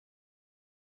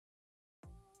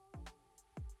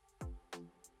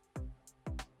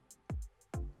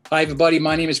Hi, everybody.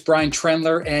 My name is Brian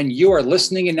Trendler, and you are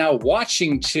listening and now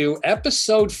watching to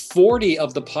episode 40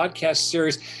 of the podcast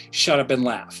series, Shut Up and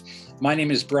Laugh. My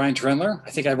name is Brian Trendler.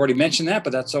 I think I've already mentioned that,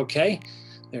 but that's okay.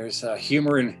 There's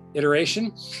humor and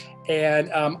iteration.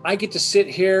 And I get to sit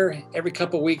here every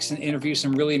couple of weeks and interview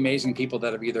some really amazing people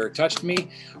that have either touched me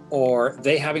or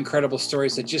they have incredible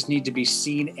stories that just need to be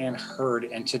seen and heard.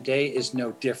 And today is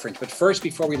no different. But first,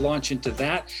 before we launch into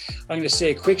that, I'm going to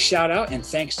say a quick shout out and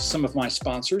thanks to some of my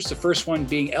sponsors. The first one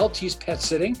being LT's Pet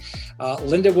Sitting.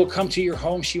 Linda will come to your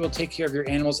home. She will take care of your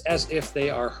animals as if they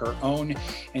are her own.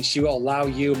 And she will allow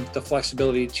you the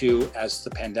flexibility to, as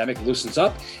the pandemic loosens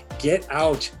up, get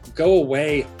out, go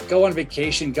away, go on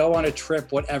vacation, go on a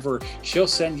trip, whatever. She'll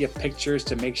send you pictures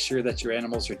to make sure that your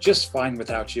animals are just fine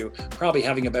without you, probably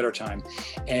having a better time.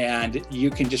 And you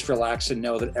can just relax and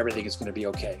know that everything is going to be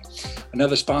okay.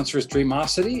 Another sponsor is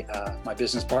Dreamosity, my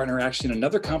business partner actually in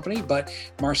another company, but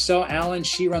Marcel Allen,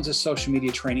 she runs a social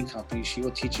media training company. She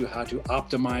will teach you how to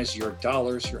optimize your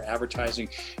dollars, your advertising,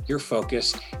 your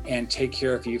focus, and take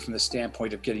care of you from the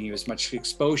standpoint of getting you as much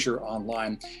exposure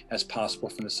online as possible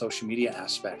from the social media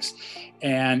aspects.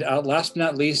 And last but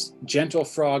not least, Gentle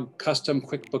Frog Custom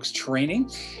QuickBooks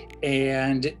Training.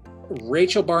 And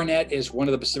Rachel Barnett is one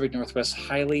of the Pacific Northwest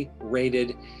highly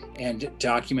rated and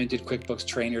documented QuickBooks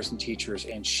trainers and teachers,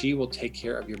 and she will take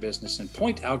care of your business and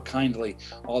point out kindly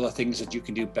all the things that you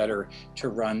can do better to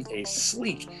run a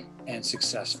sleek and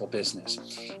successful business.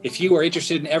 If you are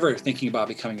interested in ever thinking about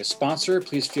becoming a sponsor,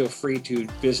 please feel free to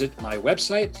visit my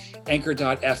website,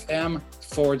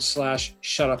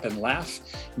 anchor.fm/shut up and laugh.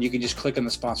 And you can just click on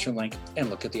the sponsor link and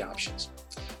look at the options.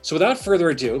 So without further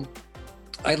ado,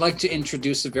 I'd like to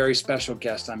introduce a very special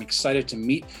guest. I'm excited to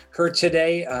meet her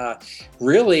today.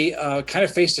 Really kind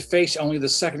of face to face, only the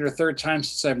second or third time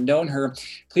since I've known her.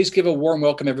 Please give a warm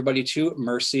welcome, everybody, to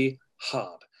Mercy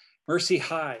Hobb. Mercy,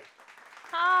 hi.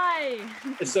 Hi.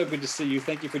 It's so good to see you.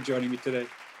 Thank you for joining me today.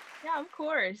 Yeah, of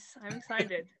course. I'm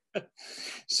excited.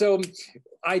 So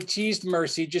I teased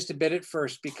Mercy just a bit at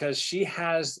first because she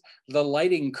has the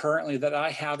lighting currently that I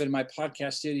have in my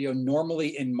podcast studio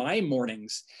normally in my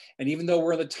mornings. And even though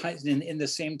we're in the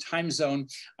same time zone,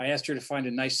 I asked her to find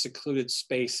a nice secluded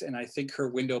space. And I think her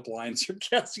window blinds are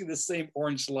casting the same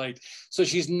orange light. So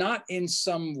she's not in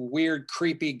some weird,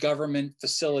 creepy government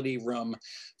facility room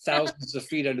thousands of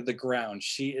feet under the ground.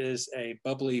 She is a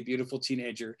bubbly, beautiful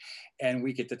teenager, and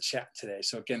we get to chat today.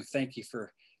 So again, thank you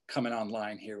for coming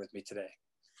online here with me today.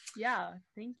 Yeah,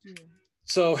 thank you.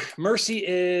 So Mercy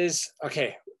is,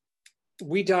 okay,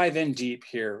 we dive in deep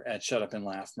here at Shut Up and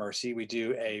Laugh, Mercy. We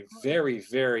do a very,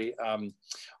 very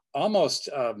almost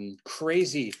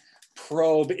crazy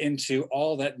probe into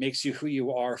all that makes you who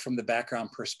you are from the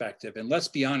background perspective. And let's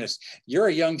be honest, you're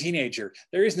a young teenager.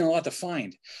 There isn't a lot to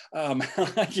find. I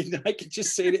can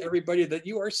just say to everybody that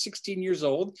you are 16 years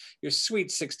old. You're sweet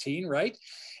 16, right?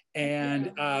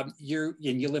 And you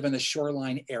live in the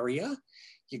Shoreline area.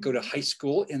 You go to high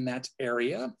school in that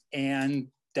area, and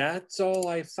that's all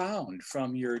I found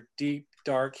from your deep,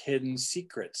 dark, hidden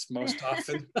secrets. Most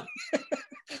often,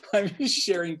 I'm just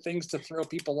sharing things to throw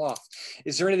people off.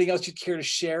 Is there anything else you'd care to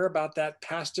share about that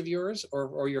past of yours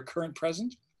or your current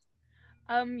present?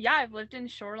 Yeah, I've lived in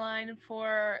Shoreline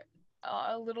for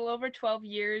a little over 12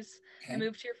 years. Okay. I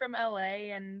moved here from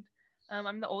LA, and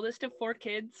I'm the oldest of 4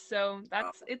 kids, so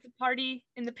it's a party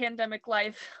in the pandemic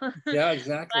life. Yeah,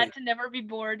 exactly. Glad to never be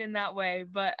bored in that way,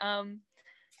 but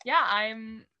yeah,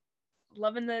 I'm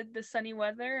loving the sunny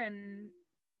weather, and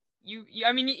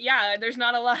I mean, yeah, there's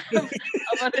not a lot of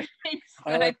other things.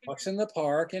 I like walks in the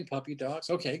park and puppy dogs.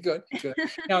 Okay, good.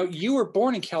 Now, you were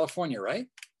born in California, right?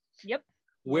 Yep.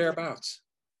 Whereabouts?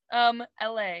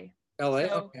 LA. LA,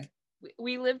 So okay.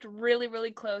 we lived really,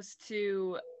 really close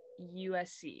to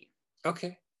USC.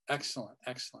 Okay, excellent.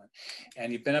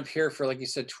 And you've been up here for, like you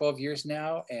said, 12 years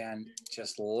now and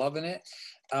just loving it.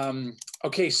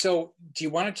 Okay, so do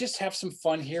you want to just have some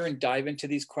fun here and dive into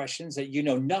these questions that you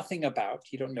know nothing about?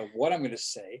 You don't know what I'm going to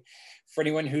say. For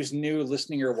anyone who's new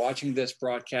listening or watching this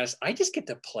broadcast, I just get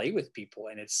to play with people,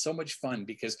 and it's so much fun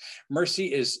because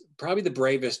Mercy is probably the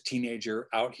bravest teenager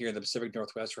out here in the Pacific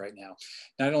Northwest right now,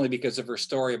 not only because of her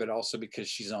story, but also because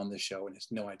she's on the show and has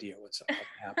no idea what's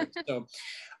happening. So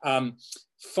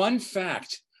fun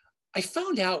fact, I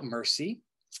found out, Mercy,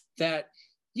 that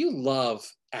you love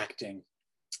acting.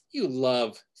 You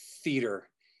love theater.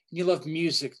 You love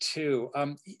music too.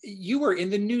 You were in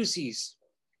the Newsies.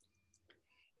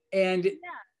 And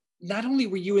not only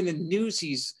were you in the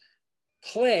Newsies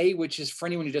play, which is, for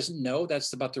anyone who doesn't know,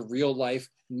 that's about the real life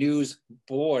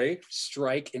newsboy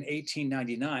strike in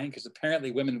 1899, because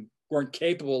apparently women weren't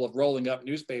capable of rolling up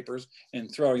newspapers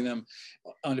and throwing them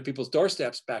onto people's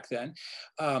doorsteps back then.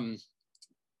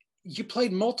 You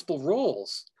played multiple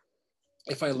roles,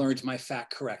 if I learned my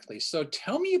fact correctly. So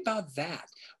tell me about that.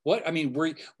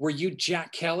 Were you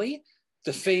Jack Kelly,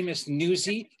 the famous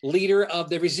newsie leader of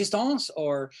the Resistance,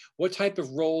 or what type of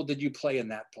role did you play in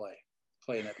that play?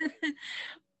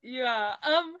 Yeah.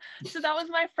 So that was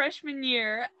my freshman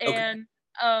year, and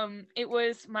it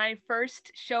was my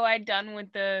first show I'd done with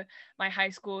my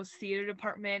high school's theater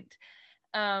department.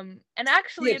 And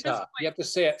actually at this point, you have to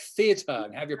say it theater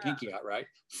and have your pinky out, right?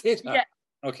 Theater. Yeah.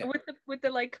 Okay. With the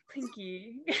like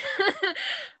pinky.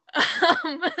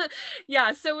 um,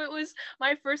 yeah, so it was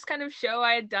my first kind of show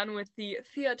I had done with the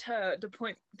theater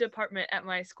department at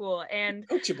my school, and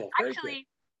coachable. Actually,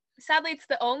 sadly, it's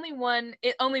the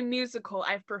only musical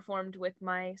I've performed with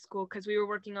my school, because we were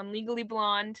working on Legally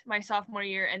Blonde my sophomore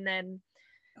year, and then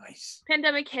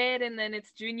pandemic hit, and then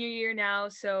it's junior year now,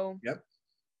 so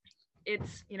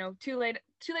it's too late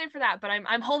for that. But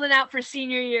I'm holding out for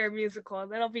senior year musical.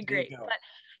 That'll be great. But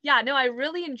yeah, no, I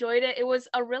really enjoyed it. It was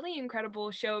a really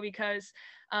incredible show because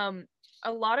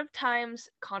a lot of times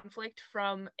conflict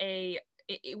from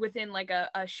within like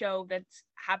a show that's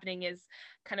happening is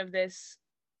kind of this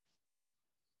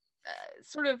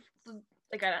sort of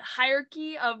like a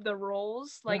hierarchy of the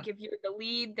roles. Like if you're the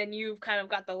lead, then you've kind of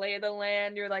got the lay of the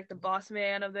land, you're like the boss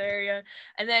man of the area,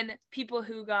 and then people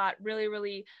who got really,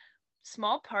 really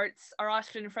small parts are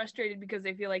often frustrated because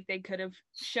they feel like they could have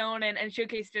shown and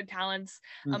showcased their talents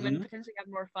and potentially have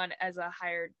more fun as a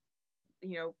hired,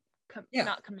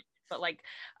 not committed, but like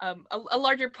a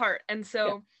larger part. And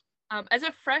so as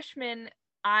a freshman,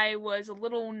 I was a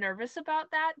little nervous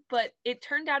about that, but it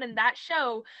turned out in that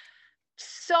show,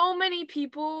 so many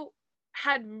people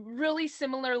had really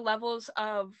similar levels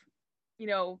of,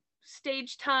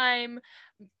 stage time,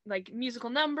 like musical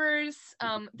numbers.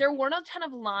 There weren't a ton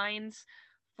of lines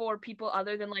for people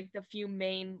other than like the few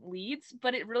main leads,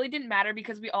 but it really didn't matter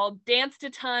because we all danced a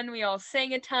ton, we all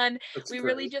sang a ton. We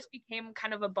really just became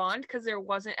kind of a bond because there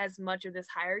wasn't as much of this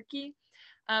hierarchy.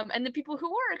 And the people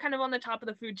who were kind of on the top of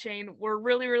the food chain were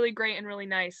really, really great and really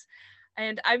nice.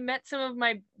 And I met some of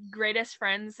my greatest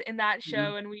friends in that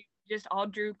show, and we just all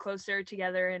drew closer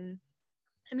together. And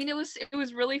I mean, it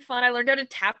was really fun. I learned how to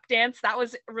tap dance. That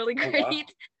was really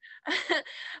great.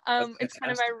 Oh, wow. It's kind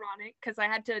of ironic because I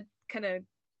had to kind of,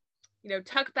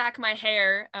 tuck back my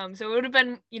hair. So it would have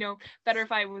been, better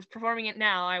if I was performing it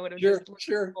now. I would have just looked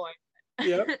like a boy.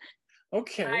 Yep.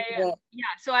 Okay.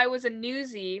 So I was a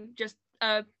newsie, just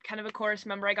kind of a chorus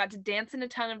member. I got to dance in a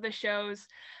ton of the shows,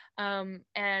 or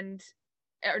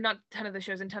not a ton of the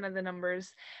shows, and ton of the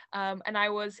numbers. And I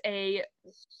was a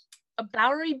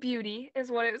Bowery Beauty is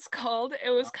what it's called.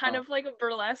 It was kind of like a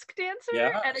burlesque dancer.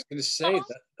 Yeah, I was going to say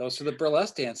that those are the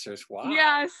burlesque dancers. Wow.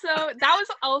 Yeah, so that was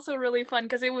also really fun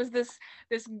because it was this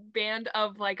band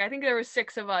of like, I think there were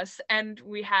 6 of us, and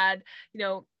we had,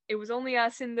 it was only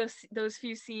us in those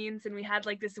few scenes, and we had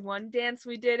like this one dance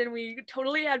we did, and we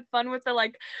totally had fun with the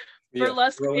like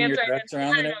burlesque dance.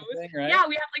 Right? Yeah,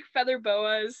 we had like feather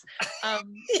boas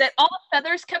that all the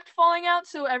feathers kept falling out,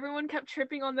 so everyone kept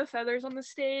tripping on the feathers on the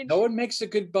stage. No one makes a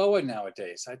good boa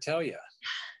nowadays, I tell you.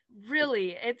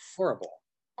 Really, it's horrible.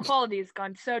 Quality has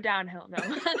gone so downhill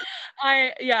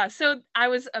now. So I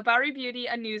was a Bowery Beauty,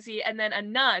 a newsie, and then a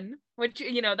nun, which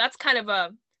that's kind of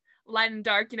a light and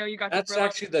dark. You got that's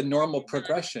actually the normal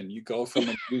progression. You go from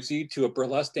a newsie to a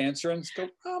burlesque dancer and go,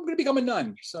 oh, I'm going to become a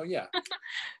nun. So yeah.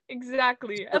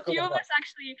 Exactly. A few of us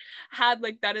actually had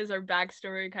like that as our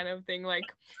backstory kind of thing. Like,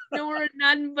 we're a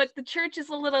nun, but the church is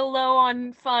a little low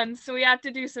on funds, so we have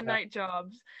to do some night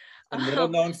jobs. A little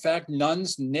known fact: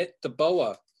 nuns knit the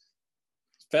boa,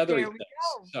 feathery things.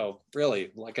 So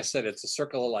really, like I said, it's a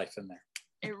circle of life in there.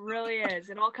 It really is.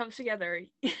 It all comes together.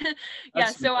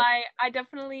 So I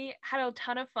definitely had a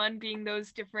ton of fun being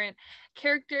those different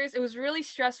characters. It was really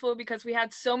stressful because we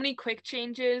had so many quick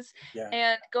changes,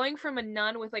 and going from a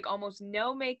nun with like almost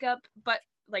no makeup, but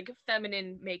like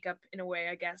feminine makeup in a way,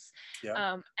 I guess.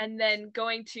 And then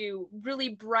going to really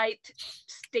bright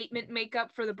statement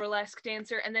makeup for the burlesque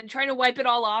dancer, and then trying to wipe it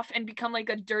all off and become like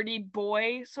a dirty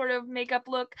boy sort of makeup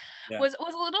look was a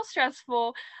little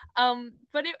stressful.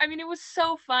 But it was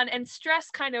so fun, and stress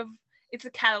kind of, it's a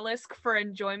catalyst for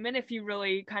enjoyment if you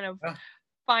really kind of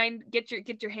get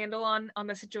your handle on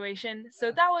the situation.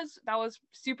 So that was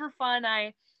super fun.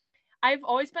 I've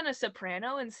always been a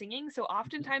soprano in singing, so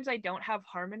oftentimes I don't have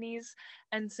harmonies.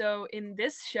 And so in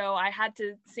this show, I had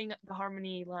to sing the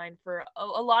harmony line for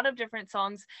a lot of different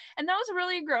songs. And that was a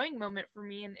really growing moment for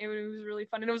me. And it was really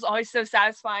fun. And it was always so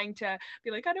satisfying to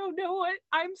be like, I don't know what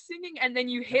I'm singing. And then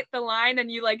you hit the line and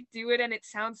you like do it and it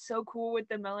sounds so cool with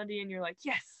the melody. And you're like,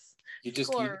 yes, You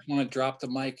score. just want to drop the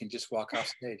mic and just walk off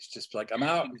stage. Just like, I'm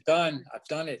out, I'm done, I've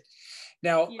done it.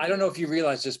 Now, I don't know if you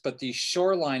realize this, but the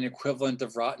Shoreline equivalent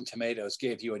of Rotten Tomatoes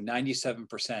gave you a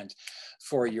 97%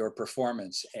 for your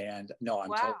performance. And no, I'm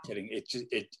totally kidding.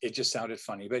 It just sounded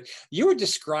funny. But you were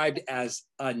described as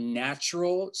a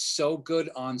natural, so good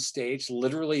on stage,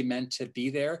 literally meant to be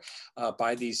there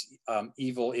by these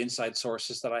evil inside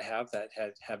sources that I have that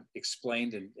have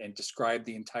explained and described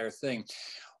the entire thing.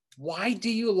 Why do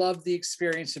you love the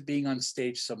experience of being on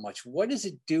stage so much? What does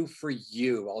it do for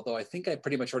you? Although I think I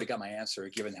pretty much already got my answer,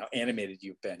 given how animated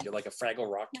you've been. You're like a Fraggle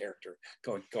Rock character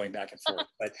going back and forth.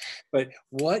 But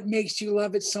what makes you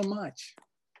love it so much?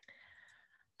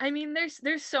 I mean,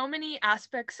 there's so many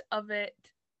aspects of it.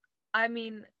 I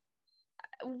mean,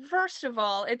 first of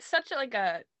all, it's such like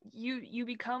a you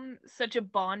become such a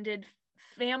bonded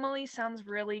family. Sounds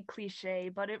really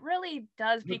cliche, but it really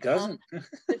does become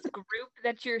this group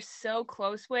that you're so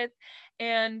close with.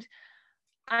 And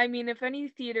I mean, if any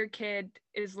theater kid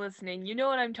is listening, you know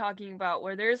what I'm talking about,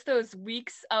 where there's those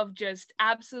weeks of just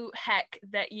absolute heck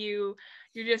that you're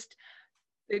just,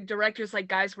 the director's like,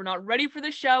 guys, we're not ready for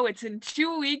the show. It's in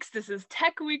 2 weeks. This is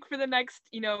tech week for the next,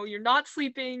 you're not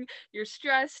sleeping, you're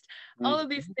stressed, all of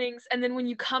these things. And then when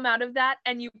you come out of that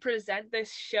and you present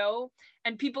this show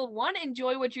and people want to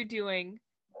enjoy what you're doing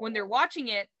when they're watching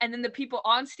it, and then the people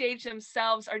on stage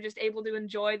themselves are just able to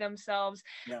enjoy themselves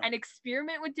and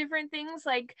experiment with different things.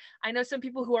 Like, I know some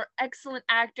people who are excellent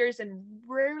actors and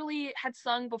rarely had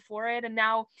sung before it and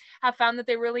now have found that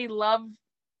they really love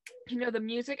the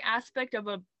music aspect of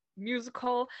a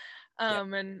musical.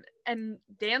 And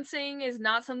dancing is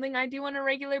not something I do on a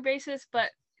regular basis, but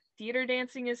theater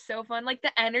dancing is so fun. Like,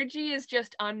 the energy is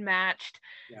just unmatched.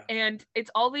 And it's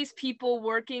all these people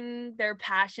working their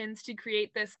passions to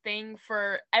create this thing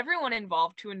for everyone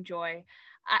involved to enjoy.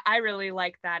 I really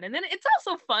like that. And then it's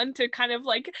also fun to kind of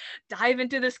like dive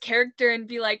into this character and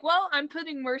be like, well, I'm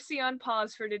putting Mercy on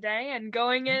pause for today and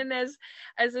going in as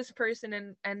this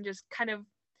person and just kind of,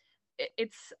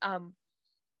 it's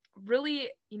really,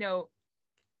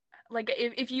 like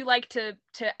if you like to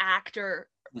act or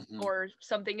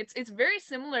something, it's very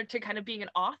similar to kind of being an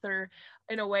author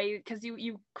in a way, because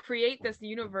you create this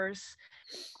universe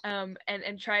and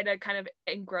try to kind of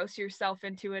engross yourself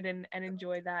into it and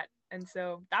enjoy that. And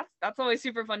so that's always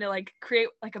super fun to like create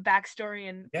like a backstory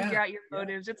and figure out your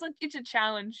motives. It's a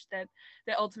challenge that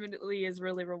ultimately is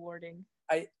really rewarding.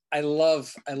 I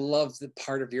love the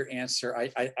part of your answer.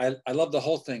 I love the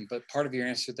whole thing, but part of your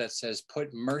answer that says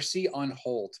put Mercy on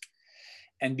hold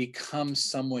and become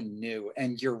someone new.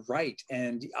 And you're right.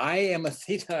 And I am a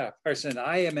theater person.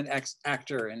 I am an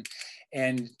ex-actor.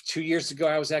 And 2 years ago,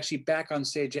 I was actually back on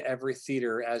stage at Every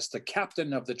Theater as the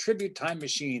captain of the Tribute Time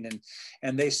Machine.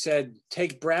 And they said,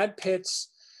 take Brad Pitt's,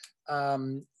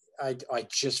 I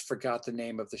just forgot the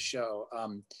name of the show.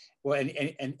 Well,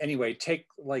 and anyway, take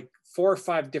like 4 or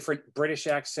 5 different British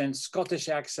accents, Scottish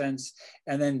accents,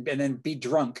 and then be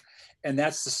drunk. And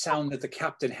that's the sound that the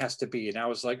captain has to be. And I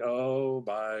was like, oh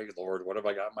my Lord, what have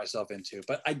I got myself into?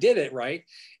 But I did it, right?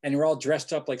 And we're all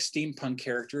dressed up like steampunk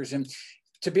characters. And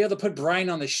to be able to put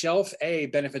Brian on the shelf,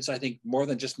 benefits, I think, more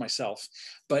than just myself.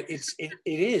 But it's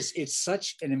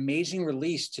such an amazing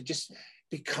release to just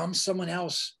become someone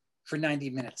else for 90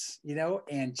 minutes,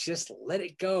 and just let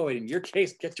it go. And in your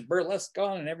case, get your burlesque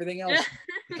on and everything else,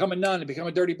 become a nun and become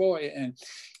a dirty boy. And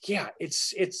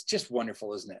it's just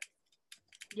wonderful, isn't it?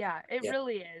 Yeah, it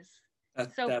really is.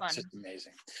 That's fun. Just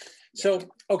amazing. So,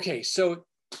 okay. So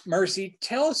Mercy,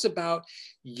 tell us about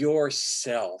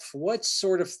yourself. What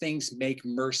sort of things make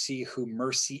Mercy who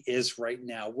Mercy is right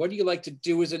now? What do you like to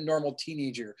do as a normal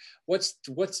teenager? What's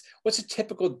a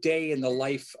typical day in the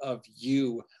life of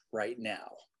you right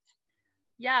now?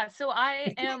 Yeah, so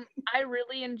I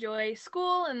really enjoy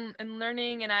school and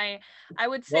learning, and I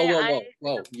would say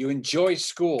whoa. You enjoy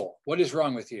school. What is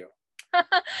wrong with you?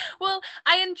 Well,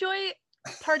 I enjoy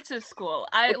parts of school.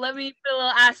 Let me put a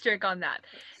little asterisk on that.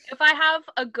 If I have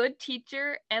a good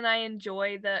teacher and I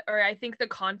enjoy or I think the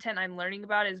content I'm learning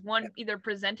about is either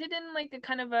presented in like a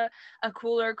kind of a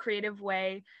cooler, creative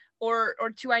way, or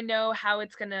two, I know how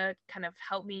it's gonna kind of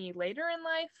help me later in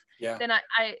life, then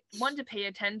I want to pay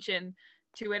attention.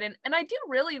 to it, and I do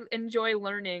really enjoy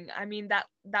learning. I mean,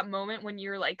 that moment when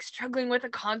you're like struggling with a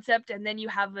concept and then you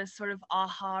have this sort of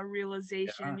aha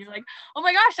realization Yeah. and you're like, oh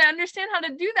my gosh, I understand how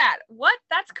to do that. What?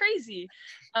 That's crazy.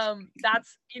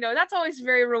 That's, that's always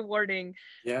very rewarding.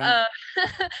 Yeah. uh I don't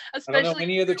know Especially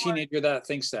any other teenager that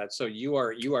thinks that. So you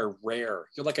are rare.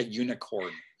 You're like a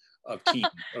unicorn of teen.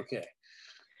 Okay.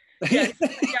 yes.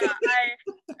 Yeah,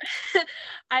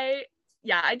 I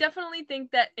I definitely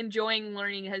think that enjoying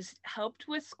learning has helped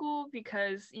with school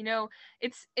because,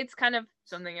 it's kind of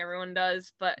something everyone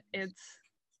does, but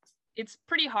it's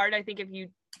pretty hard, I think, if you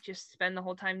just spend the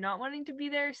whole time not wanting to be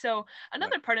there. So Yeah.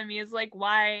 another part of me is like,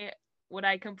 why would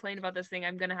I complain about this thing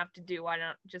I'm gonna have to do? Why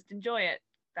not just enjoy it?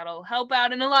 That'll help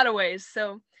out in a lot of ways.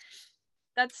 So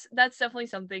that's definitely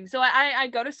something. So I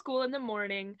go to school in the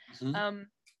morning. Mhm.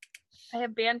 Um, I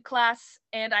have band class,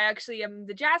 and I actually am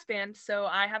the jazz band, so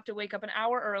I have to wake up an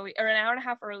hour early, or an hour and a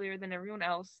half earlier than everyone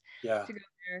else Yeah. to go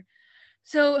there.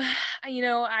 So,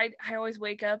 I always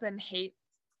wake up and hate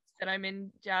that I'm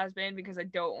in jazz band because I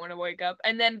don't want to wake up.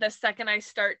 And then the second I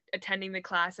start attending the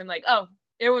class, I'm like, oh,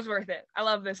 it was worth it. I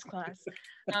love this class.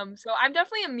 So I'm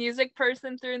definitely a music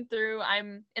person through and through.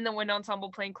 I'm in the wind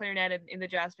ensemble playing clarinet and in the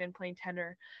jazz band playing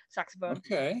tenor saxophone.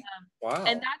 Okay. And Wow.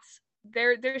 that's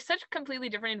they're such completely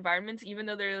different environments, even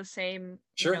though they're the same,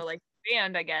 Sure. like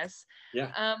band, I guess.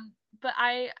 Yeah. But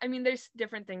I mean, there's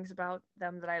different things about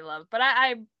them that I love, but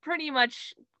I pretty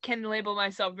much can label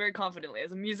myself very confidently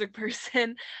as a music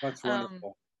person. That's um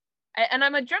wonderful. and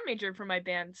I'm a drum major for my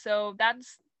band, so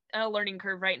that's a learning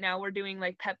curve right now. We're doing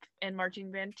like pep and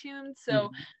marching band tunes, so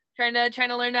Mhm. trying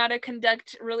to learn how to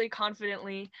conduct really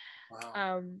confidently. Wow.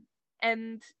 um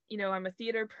and I'm a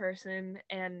theater person,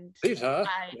 and Please, huh?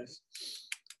 I Yes.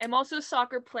 am also a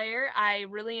soccer player. I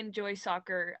really enjoy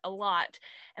soccer a lot,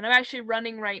 and I'm actually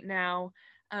running right now,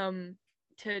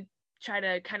 to try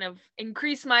to kind of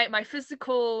increase my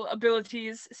physical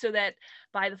abilities so that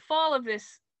by the fall of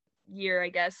this year, I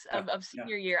guess, Yeah. of Yeah.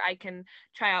 senior year, I can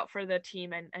try out for the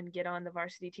team and get on the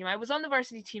varsity team. I was on the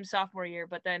varsity team sophomore year,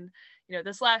 but then,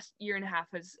 this last year and a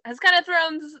half has kind of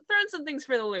thrown some things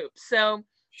for the loop. So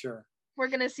Sure. we're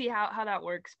gonna see how that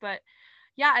works. But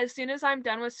yeah, as soon as I'm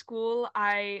done with school,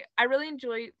 I really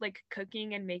enjoy like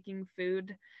cooking and making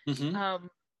food. Hmm. Um,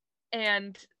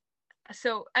 and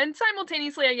and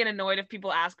simultaneously I get annoyed if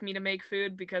people ask me to make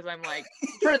food because I'm like,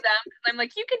 for them, 'cause I'm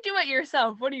like, you can do it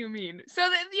yourself. What do you mean? So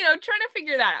that, trying to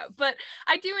figure that out. But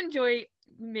I do enjoy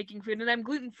making food, and I'm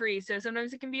gluten free, so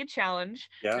sometimes it can be a challenge.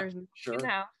 Yeah. There's no in the Sure.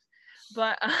 house.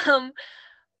 But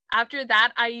after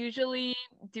that, I usually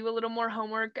do a little more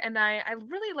homework, and I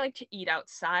really like to eat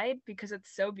outside because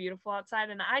it's so beautiful outside,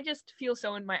 and I just feel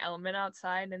so in my element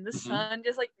outside, and the Hmm. sun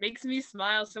just like makes me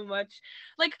smile so much.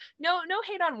 Like, no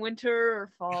hate on winter or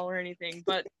fall or anything,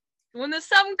 but when the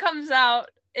sun comes out,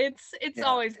 it's Yeah.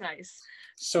 always nice.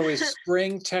 So is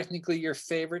spring technically your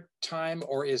favorite time,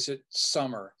 or is it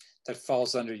summer that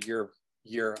falls under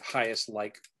your highest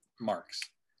like marks?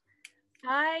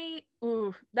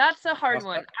 That's a hard Toss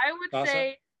one. up. I would Toss up.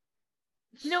 say,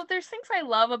 there's things I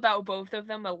love about both of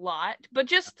them a lot, but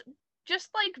just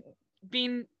like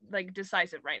being like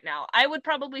decisive right now, I would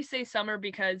probably say summer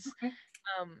because Okay.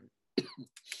 um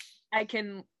I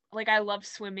can, like, I love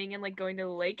swimming and like going to the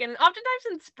lake, and oftentimes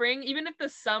in spring, even if the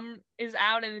sun is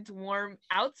out and it's warm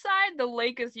outside, the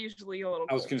lake is usually a little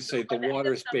I was cold. going to So say the by the end water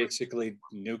of is basically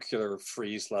nuclear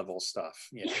freeze level stuff.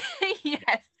 Yeah. summer,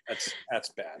 yes. That's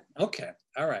bad. Okay.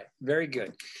 All right. Very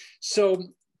good. So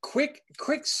quick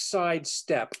side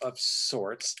step of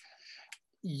sorts.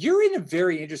 You're in a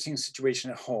very interesting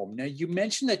situation at home. Now you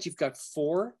mentioned that you've got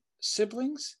four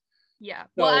siblings. Yeah.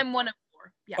 Well, So I'm one of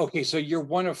four. Yeah. okay, so you're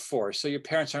one of four. So your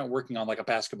parents aren't working on like a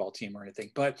basketball team or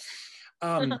anything, but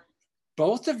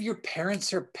both of your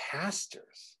parents are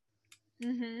pastors.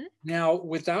 Mm-hmm. Now,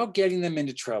 without getting them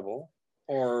into trouble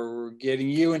or getting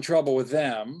you in trouble with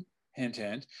them, hint,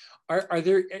 hint,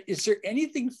 is there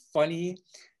anything funny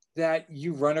that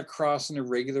you run across on a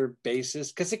regular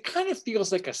basis? Because it kind of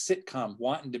feels like a sitcom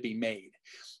wanting to be made.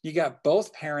 You got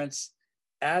both parents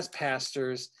as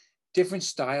pastors, different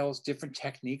styles, different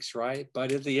techniques, right?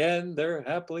 But at the end, they're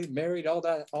happily married, all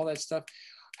that stuff.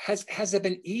 Has it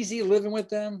been easy living with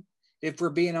them, if we're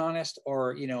being honest,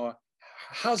 or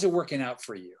how's it working out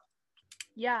for you?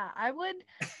 Yeah, I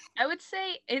would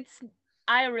say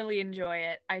I really enjoy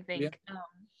it, I Yeah. think.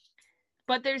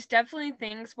 But there's definitely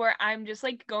things where I'm just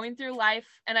like going through life,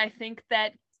 and I think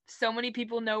that so many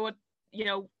people know what,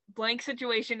 blank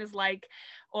situation is like,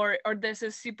 or this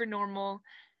is super normal,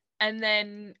 and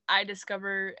then I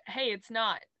discover, hey, it's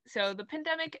not. So the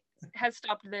pandemic has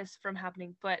stopped this from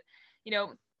happening, but you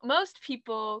know most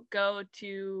people go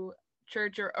to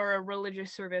church or a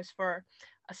religious service for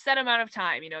a set amount of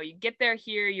time. You get there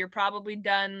here, you're probably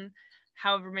done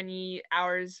however many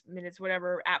hours, minutes,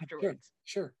 whatever afterwards.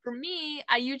 Sure. For me,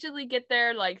 I usually get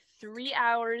there like 3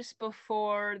 hours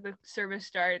before the service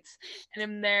starts, and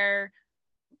I'm there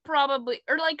probably,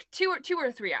 or like 2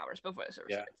 or 3 hours before the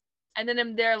service starts. And then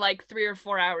I'm there like 3 or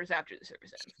 4 hours after the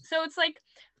service ends. So it's like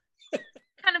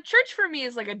kind of church for me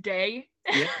is like a day.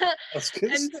 Yeah, that's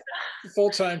good. And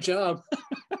full-time job.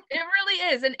 It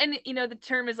really is. And the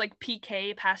term is like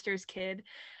PK, pastor's kid.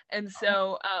 And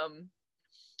so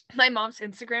my mom's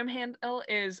Instagram handle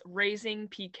is raising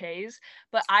PKs,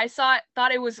 but I thought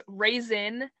it was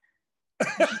raisin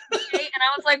GPK, and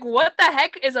I was like, what the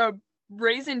heck is a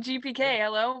raisin GPK?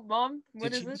 Hello, Mom?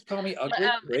 What is this? Call me ugly?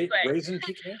 Anyway. Raisin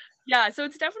PK? Yeah, so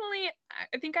it's definitely,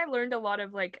 I think I learned a lot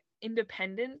of like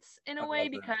independence in a way,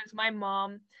 because my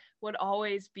mom would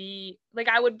always be like,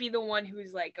 I would be the one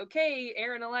who's like, okay,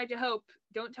 Aaron, Elijah, Hope,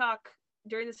 don't talk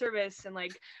during the service, and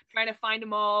like trying to find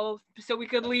them all so we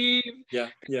could leave. Yeah.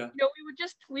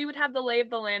 We would have the lay of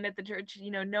the land at the church,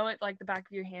 know it like the back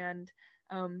of your hand.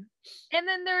 And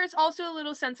then there's also a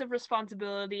little sense of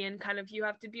responsibility, and kind of you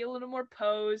have to be a little more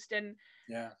posed, and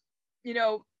you're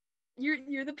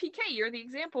the PK, you're the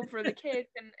example for the kids,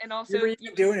 and also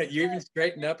you're doing it. You even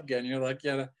straighten up again. You're like,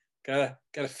 gotta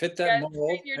fit that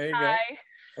mold. There you go.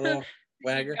 A little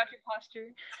wagger. Got your posture.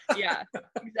 Yeah,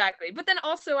 exactly. But then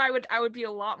also I would be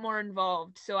a lot more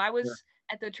involved. So I was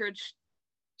at the church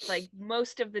like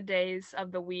most of the days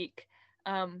of the week.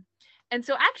 And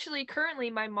so actually currently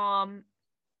my mom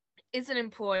isn't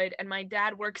employed, and my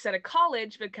dad works at a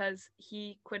college because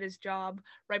he quit his job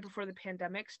right before the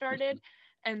pandemic started.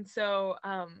 And so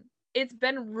it's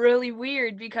been really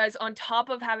weird, because on top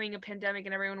of having a pandemic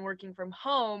and everyone working from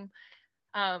home,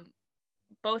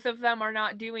 both of them are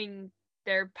not doing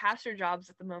their pastor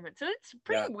jobs at the moment. So it's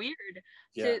pretty weird,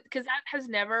 because that has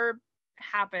never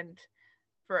happened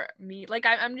for me. Like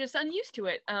I'm just unused to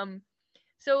it.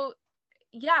 So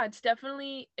yeah, it's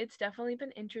definitely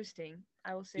been interesting,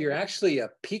 I will say. You're actually a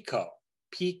PICO,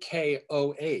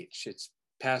 PKOH. It's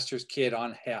pastor's kid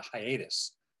on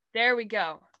hiatus. There we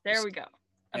go.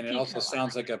 And it also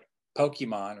sounds like a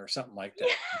Pokemon or something like that.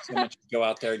 Someone should go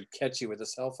out there and catch you with a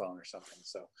cell phone or something.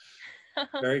 So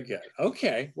very good.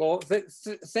 Okay. Well,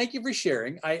 thank you for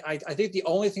sharing. I think the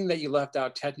only thing that you left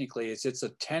out technically is it's a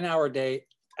 10-hour day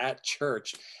at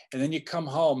church, and then you come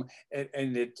home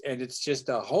and it's just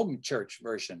a home church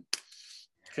version,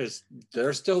 because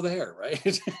they're still there,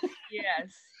 right?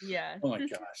 Yes. Yeah. Oh my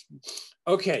gosh.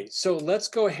 Okay, so let's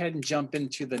go ahead and jump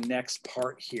into the next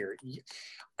part here.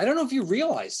 I don't know if you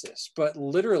realize this, but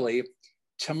literally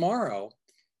tomorrow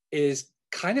is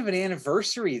kind of an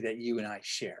anniversary that you and I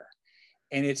share.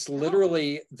 And it's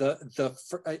literally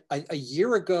a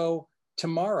year ago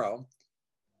tomorrow,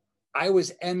 I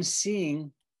was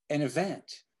emceeing an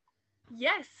event.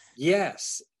 Yes.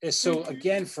 So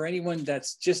again, for anyone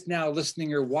that's just now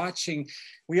listening or watching,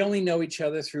 we only know each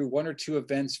other through one or two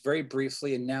events very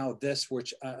briefly, and now this,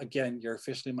 which again, you're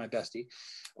officially my bestie,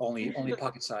 only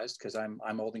pocket sized, because I'm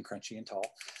old and crunchy and tall.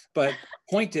 But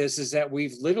point is that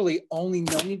we've literally only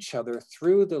known each other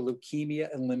through the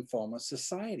Leukemia and Lymphoma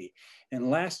Society. And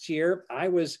last year I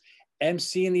was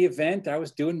emceeing the event. I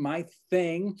was doing my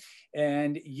thing,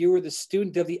 and you were the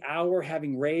student of the hour,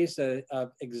 having raised an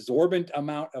exorbitant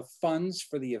amount of funds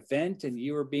for the event, and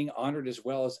you were being honored, as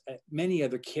well as many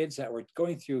other kids that were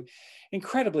going through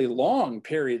incredibly long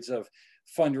periods of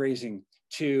fundraising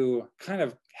to kind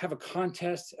of have a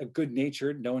contest, a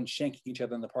good-natured, no one shanking each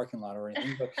other in the parking lot or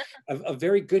anything, but a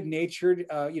very good-natured,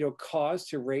 cause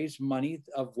to raise money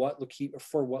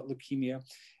for what leukemia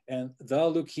and the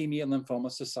Leukemia and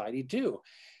Lymphoma Society do.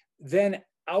 Then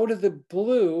out of the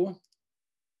blue,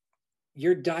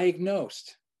 you're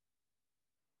diagnosed.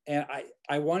 And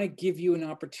I want to give you an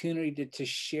opportunity to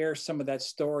share some of that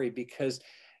story, because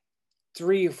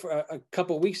a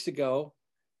couple of weeks ago,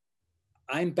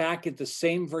 I'm back at the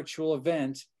same virtual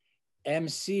event,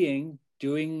 emceeing,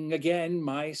 doing again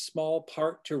my small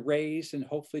part to raise and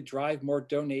hopefully drive more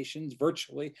donations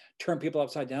virtually, turn people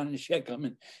upside down and shake them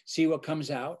and see what comes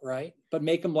out, right? But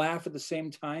make them laugh at the same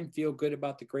time, feel good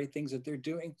about the great things that they're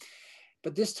doing.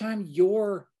 But this time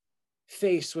your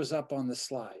face was up on the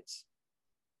slides.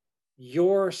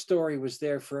 Your story was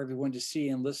there for everyone to see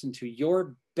and listen to.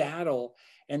 Your battle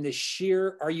and the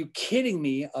sheer, are you kidding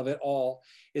me, of it all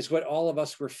is what all of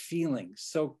us were feeling.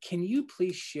 So can you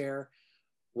please share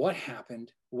what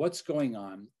happened, what's going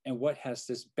on, and what has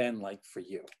this been like for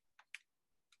you?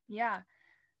 Yeah.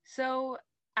 So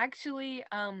actually,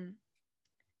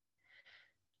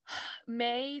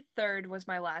 May 3rd was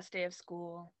my last day of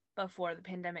school, before the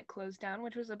pandemic closed down,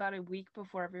 which was about a week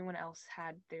before everyone else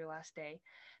had their last day,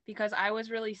 because I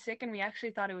was really sick and we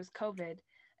actually thought it was COVID.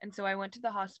 And so I went to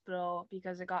the hospital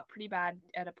because it got pretty bad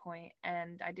at a point,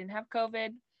 and I didn't have COVID.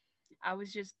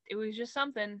 It was just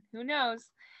something, who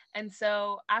knows. And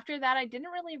so after that, I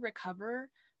didn't really recover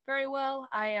very well.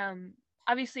 I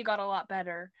obviously got a lot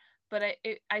better, but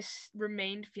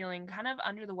remained feeling kind of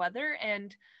under the weather.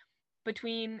 And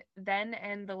between then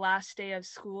and the last day of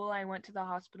school, I went to the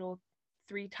hospital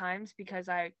 3 times because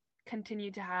I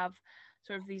continued to have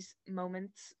sort of these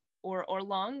moments or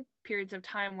long periods of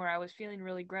time where I was feeling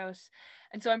really gross.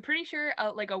 And so I'm pretty sure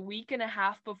like a week and a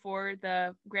half before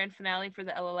the grand finale for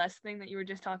the LLS thing that you were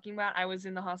just talking about, I was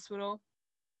in the hospital.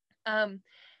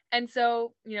 And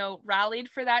so, rallied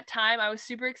for that time. I was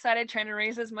super excited, trying to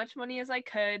raise as much money as I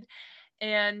could,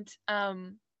 and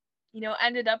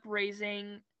ended up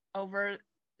raising over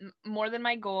more than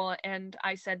my goal. And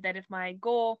I said that if my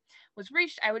goal was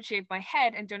reached, I would shave my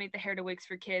head and donate the hair to Wigs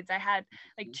for Kids. I had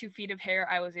like 2 feet of hair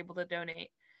I was able to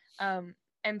donate. And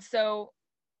so,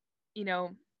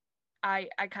 I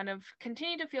kind of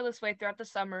continued to feel this way throughout the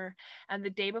summer. And the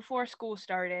day before school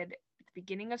started, at the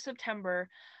beginning of September,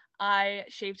 I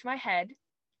shaved my head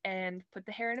and put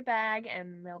the hair in a bag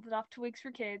and mailed it off to Wigs for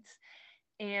Kids.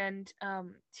 And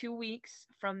 2 weeks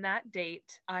from that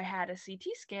date, I had a CT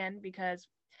scan because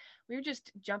we were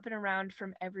just jumping around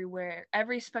from everywhere,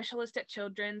 every specialist at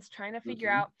Children's, trying to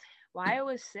figure out why I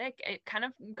was sick. It kind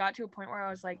of got to a point where I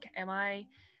was like, am I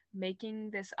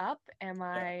making this up? Am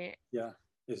I? Yeah.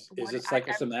 Is it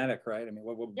psychosomatic, right? I mean,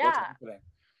 what's happening?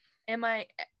 Am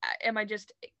I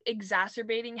just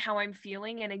exacerbating how I'm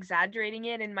feeling and exaggerating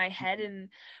it in my head and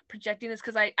projecting this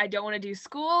because I don't want to do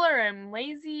school, or I'm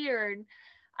lazy, or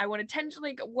I want attention?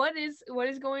 Like, what is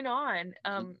going on?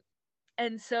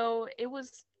 And so it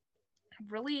was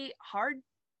really hard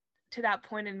to that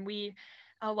point, and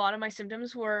a lot of my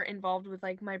symptoms were involved with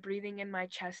like my breathing and my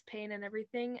chest pain and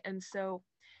everything. And so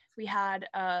we had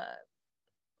a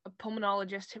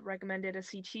pulmonologist who recommended a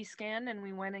CT scan, and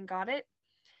we went and got it.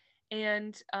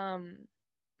 And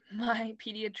my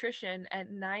pediatrician at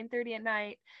 9:30 at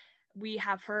night, we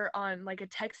have her on like a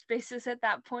text basis at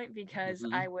that point because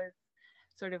I was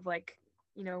sort of like,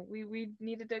 we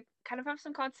needed to kind of have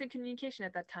some constant communication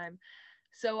at that time.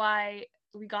 So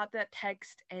we got that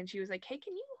text, and she was like, hey,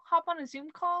 can you hop on a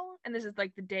Zoom call? And this is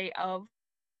like the day of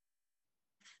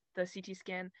the CT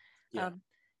scan. Yeah.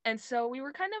 And so we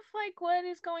were kind of like, what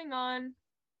is going on?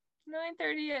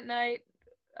 9:30 at night,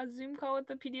 a Zoom call with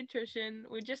the pediatrician.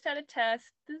 We just had a test.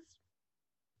 This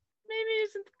maybe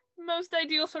isn't the most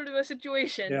ideal sort of a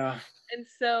situation. Yeah. And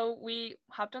so we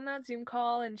hopped on that Zoom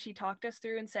call, and she talked us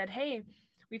through and said, hey,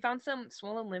 we found some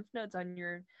swollen lymph nodes on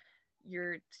your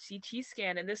CT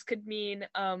scan, and this could mean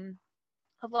a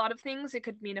lot of things. It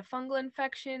could mean a fungal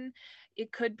infection.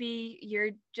 It could be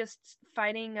you're just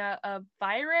fighting a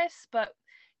virus, but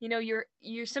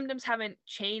your symptoms haven't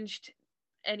changed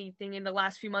anything in the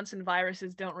last few months, and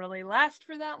viruses don't really last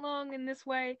for that long in this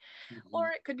way. Or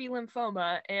it could be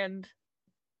lymphoma. And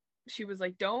she was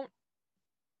like,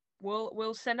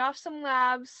 we'll send off some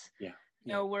labs.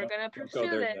 We're gonna pursue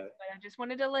this, but I just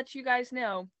wanted to let you guys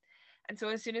know. And so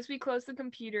as soon as we closed the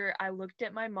computer, I looked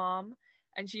at my mom,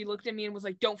 and she looked at me and was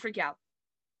like, don't freak out.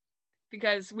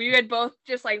 Because we had both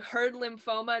just like heard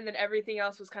lymphoma, and then everything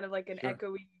else was kind of like an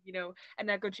echoey, an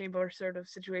echo chamber sort of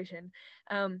situation.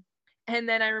 And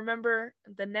then I remember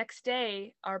the next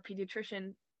day, our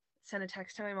pediatrician sent a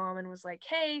text to my mom and was like,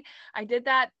 hey, I did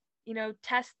that,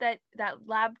 test, that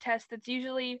lab test that's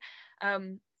usually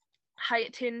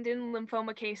heightened in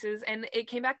lymphoma cases, and it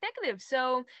came back negative.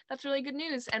 So that's really good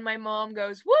news. And my mom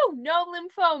goes, woo, no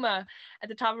lymphoma, at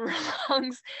the top of her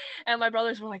lungs. And my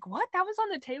brothers were like, what? That was on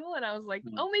the table? And I was like,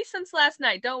 only since last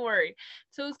night, don't worry.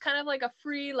 So it was kind of like a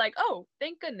free, like, oh,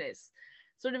 thank goodness,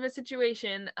 sort of a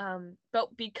situation.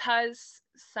 But because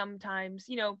sometimes,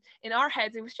 in our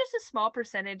heads, it was just a small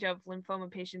percentage of lymphoma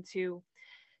patients who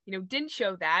didn't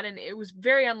show that, and it was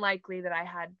very unlikely that I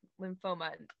had lymphoma.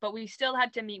 But we still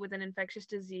had to meet with an infectious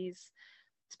disease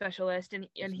specialist,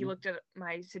 and he looked at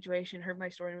my situation, heard my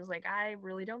story, and was like, I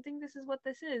really don't think this is what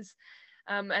this is.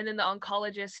 And then the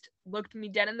oncologist looked me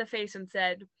dead in the face and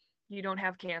said, you don't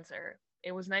have cancer.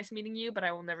 It was nice meeting you, but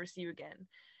I will never see you again.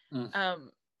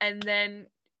 And then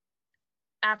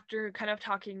after kind of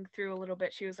talking through a little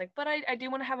bit, she was like, but I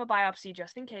do want to have a biopsy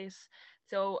just in case.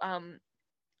 So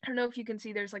I don't know if you can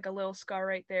see, there's like a little scar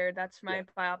right there. That's my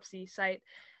biopsy site.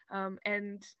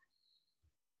 And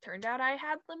turned out I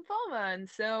had lymphoma. And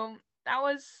so that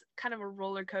was kind of a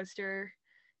roller coaster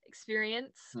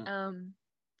experience.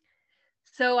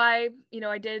 So I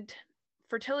did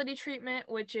fertility treatment,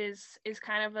 which is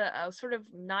kind of a sort of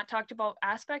not talked about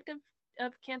aspect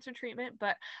of cancer treatment, but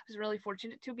I was really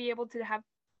fortunate to be able to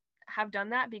have done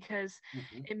that, because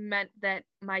it meant that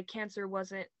my cancer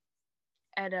wasn't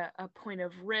at a point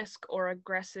of risk or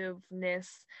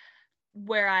aggressiveness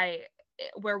where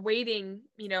waiting,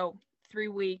 3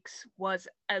 weeks was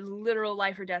a literal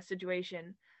life or death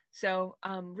situation. So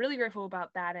I'm really grateful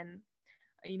about that. And,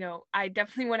 I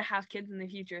definitely want to have kids in the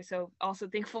future. So also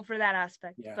thankful for that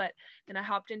aspect. Yeah. But then I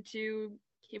hopped into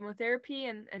chemotherapy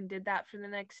and did that for the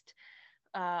next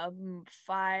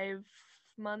 5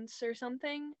 months or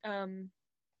something. And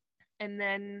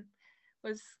then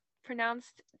was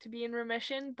pronounced to be in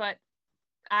remission. But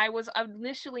I was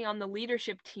initially on the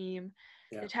leadership team,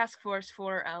 the task force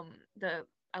for the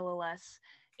LLS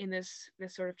in this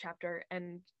sort of chapter,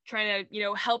 and trying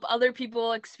to help other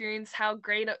people experience how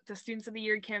great the Students of the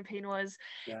Year campaign was.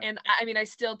 And I mean, I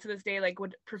still to this day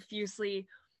would profusely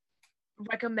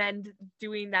recommend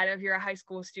doing that if you're a high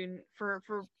school student for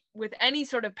with any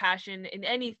sort of passion in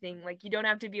anything. You don't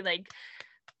have to be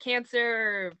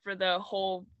cancer for the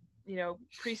whole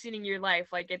preceding your life.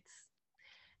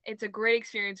 It's a great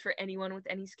experience for anyone with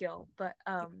any skill. But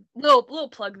little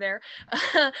plug there.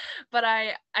 But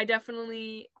I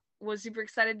definitely was super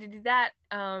excited to do that.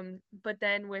 But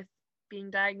then with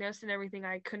being diagnosed and everything,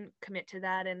 I couldn't commit to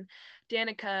that. And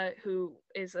Danica, who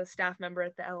is a staff member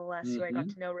at the LLS, who I got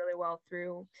to know really well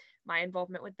through my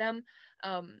involvement with them,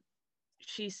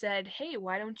 she said, "Hey,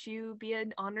 why don't you be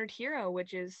an honored hero?"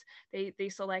 Which is they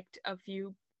select a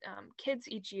few kids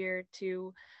each year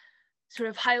to sort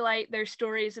of highlight their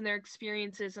stories and their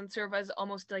experiences and serve as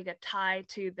almost like a tie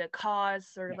to the cause,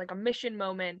 sort of like a mission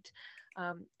moment,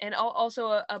 and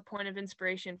also a point of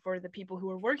inspiration for the people who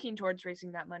are working towards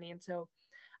raising that money. And so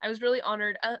I was really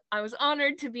honored. I was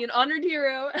honored to be an honored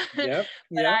hero. Yep.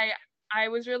 But I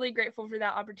was really grateful for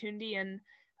that opportunity. And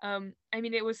I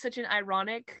mean, it was such an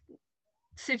ironic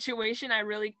situation. I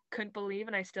really couldn't believe,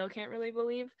 and I still can't really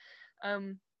believe,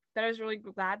 that I was really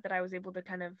glad that I was able to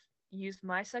kind of use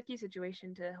my sucky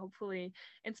situation to hopefully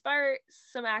inspire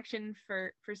some action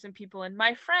for some people. And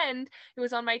my friend who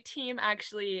was on my team,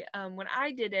 actually, when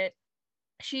I did it,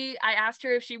 I asked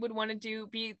her if she would want to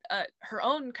be her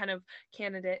own kind of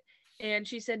candidate, and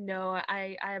she said no.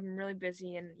 I am really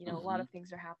busy, and a lot of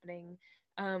things are happening.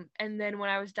 And then when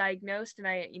I was diagnosed and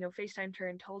I FaceTimed her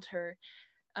and told her,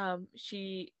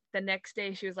 the next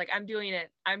day she was like, "I'm doing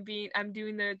it. I'm being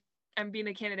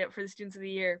a candidate for the Students of the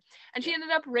Year." And she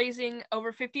ended up raising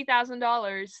over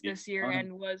 $50,000 this year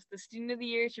and was the Student of the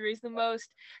Year. She raised the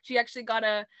most. She actually got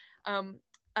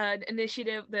an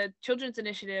initiative, the Children's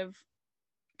Initiative,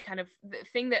 kind of the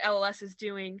thing that LLS is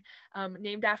doing,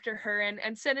 named after her,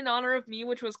 and said in honor of me,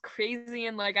 which was crazy,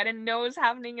 and I didn't know it was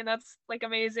happening, and that's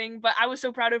amazing. But I was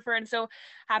so proud of her and so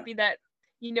happy that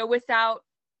without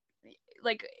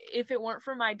if it weren't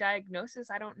for my diagnosis,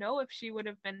 I don't know if she would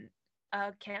have been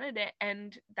a candidate,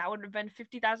 and that would have been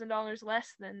 $50,000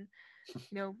 less than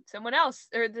someone else,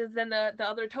 or than the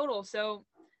other total. So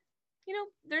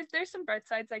there's some bright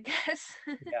sides, I guess.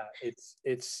 Yeah,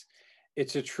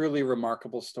 it's a truly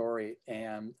remarkable story,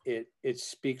 and it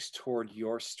speaks toward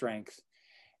your strength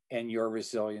and your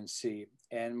resiliency,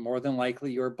 and more than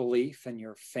likely your belief and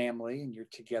your family and your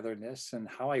togetherness. And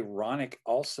how ironic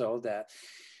also that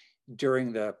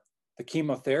during the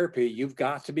chemotherapy you've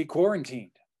got to be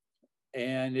quarantined,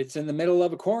 and it's in the middle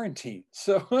of a quarantine.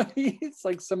 So it's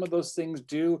like some of those things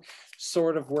do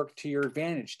sort of work to your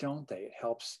advantage, don't they?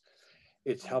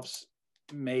 It helps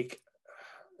make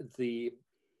the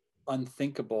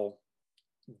unthinkable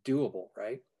doable,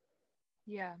 right?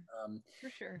 Yeah, for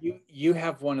sure. You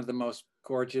have one of the most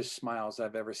gorgeous smiles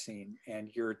I've ever seen,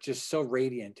 and you're just so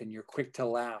radiant, and you're quick to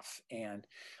laugh, and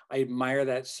I admire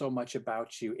that so much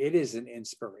about you. It is an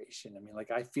inspiration. I mean,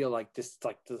 I feel like this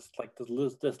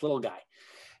little guy,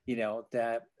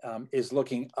 that is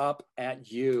looking up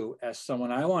at you as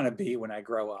someone I want to be when I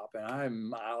grow up. And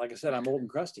I'm, like I said, I'm old and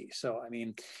crusty. So, I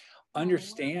mean,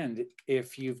 understand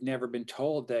if you've never been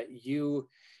told that you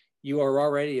are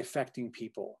already affecting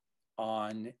people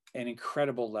on an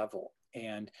incredible level.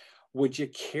 And would you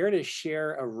care to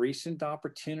share a recent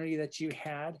opportunity that you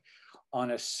had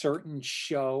on a certain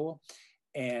show?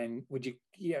 And would you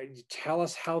tell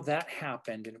us how that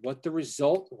happened and what the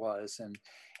result was,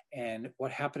 and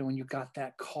what happened when you got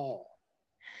that call?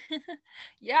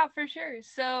 Yeah, for sure.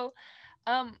 So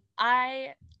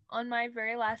I on my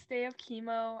very last day of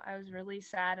chemo, I was really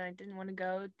sad and I didn't want to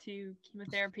go to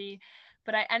chemotherapy,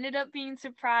 but I ended up being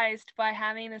surprised by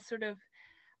having a sort of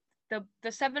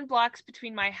the 7 blocks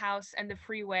between my house and the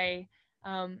freeway.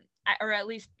 or at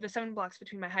least the 7 blocks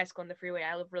between my high school and the freeway,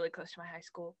 I live really close to my high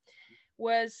school,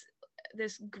 was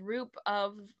this group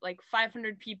of like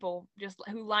 500 people just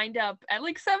who lined up at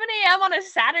like 7 a.m. on a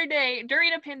Saturday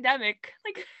during a pandemic.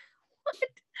 Like, what?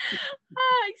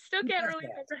 I still can't really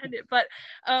comprehend it, but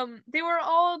they were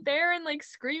all there and like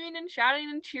screaming and shouting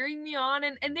and cheering me on,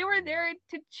 and they were there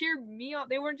to cheer me on.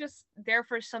 They weren't just there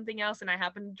for something else and I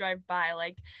happened to drive by.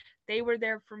 Like, they were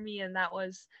there for me, and that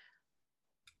was,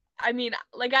 I mean,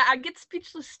 like I get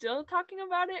speechless still talking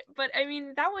about it, but I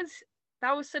mean, that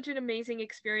was such an amazing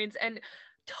experience and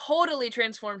totally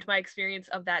transformed my experience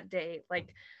of that day.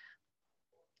 Like,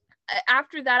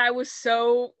 after that I was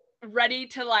so ready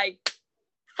to like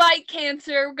fight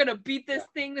cancer. We're gonna beat this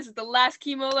thing. This is the last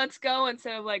chemo. Let's go.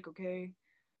 Instead of like, okay,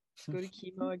 let's go to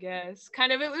chemo, I guess.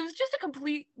 Kind of, it was just a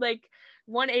complete like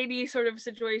 180 sort of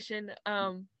situation.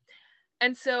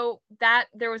 And so that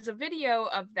there was a video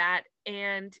of that,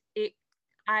 and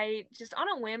I just on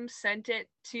a whim sent it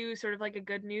to sort of like a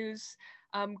good news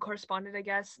correspondent, I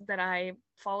guess, that I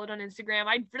followed on Instagram.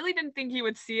 I really didn't think he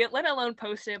would see it, let alone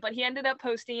post it, but he ended up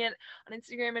posting it on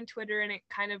Instagram and Twitter, and it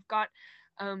kind of got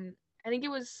I think it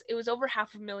was over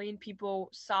 500,000 people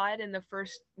saw it in the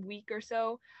first week or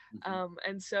so.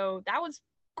 And so that was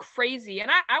crazy. And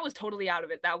I was totally out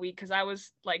of it that week because I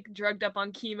was like drugged up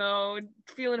on chemo,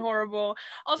 feeling horrible,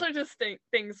 all sorts of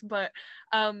things. But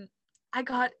I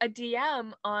got a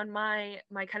DM on my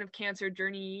kind of cancer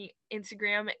journey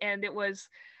Instagram, and it was,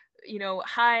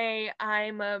 hi,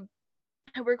 I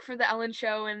work for the Ellen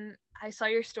Show, and I saw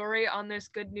your story on this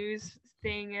good news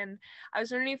thing, and I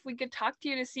was wondering if we could talk to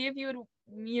you to see if you would,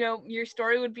 your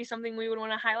story would be something we would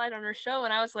want to highlight on our show.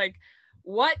 And I was like,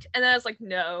 what? And then I was like,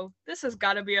 no, this has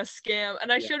got to be a scam.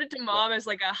 And I showed it to Mom as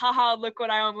like a haha, look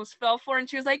what I almost fell for. And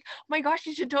she was like, oh my gosh,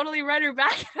 you should totally write her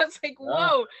back. And I was like,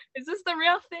 whoa, is this the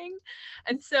real thing?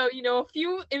 And so, a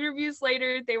few interviews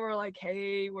later, they were like,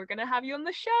 hey, we're gonna have you on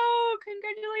the show,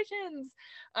 congratulations.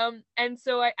 And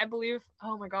so I believe,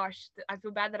 oh my gosh, I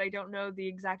feel bad that I don't know the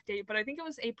exact date, but I think it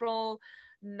was April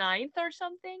 9th or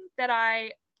something that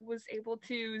I was able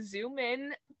to Zoom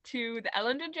in to the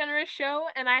Ellen DeGeneres show,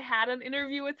 and I had an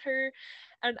interview with her,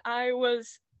 and I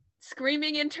was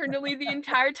screaming internally the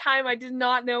entire time. I did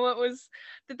not know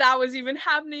that was even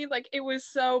happening. Like, it was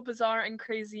so bizarre and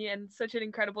crazy and such an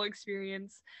incredible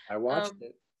experience. I watched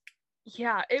it.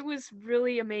 Yeah, it was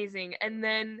really amazing. And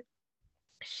then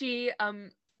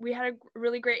we had a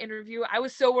really great interview. I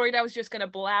was so worried I was just going to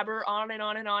blabber on and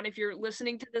on and on. If you're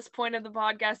listening to this point of the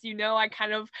podcast, I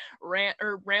kind of rant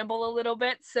or ramble a little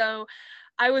bit. So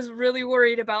I was really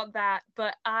worried about that,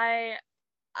 but I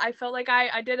felt like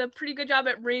I did a pretty good job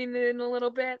at reining it in a little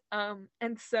bit.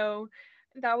 And so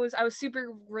I was super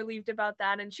relieved about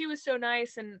that. And she was so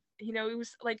nice. And, it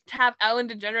was like to have Ellen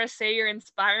DeGeneres say you're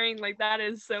inspiring, like that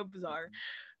is so bizarre.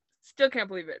 Still can't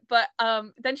believe it. But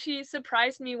then she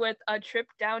surprised me with a trip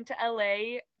down to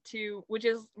LA which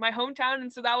is my hometown,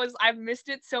 and so I've missed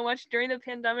it so much during the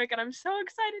pandemic, and I'm so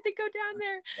excited to go down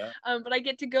there. But I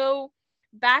get to go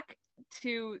back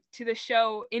to the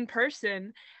show in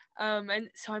person, and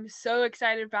so I'm so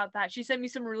excited about that. She sent me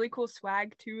some really cool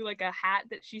swag too, like a hat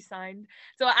that she signed.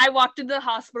 So I walked into the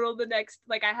hospital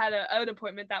I had an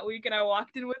appointment that week, and I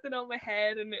walked in with it on my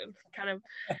head, and it was kind of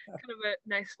a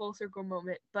nice full circle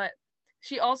moment. But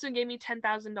she also gave me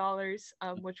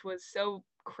 $10,000, which was so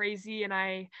crazy, and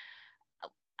I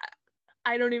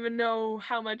don't even know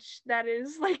how much that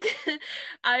is. Like,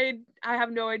 I have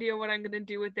no idea what I'm gonna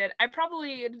do with it.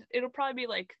 It'll probably be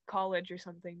like college or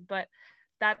something, but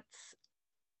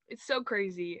it's so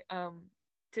crazy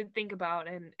to think about,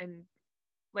 and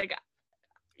like,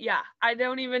 yeah, I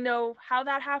don't even know how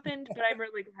that happened, but I'm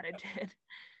really glad it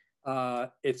did.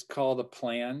 It's called a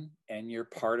plan, and you're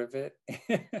part of it.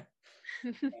 And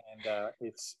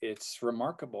it's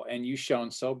remarkable. And you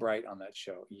shone so bright on that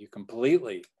show. You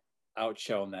completely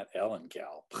outshone that Ellen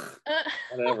gal.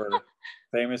 Whatever,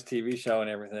 famous TV show and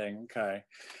everything. Okay.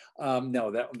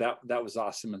 No, that was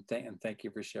awesome, and thank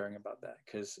you for sharing about that,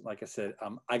 because like I said,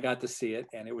 I got to see it,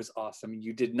 and it was awesome.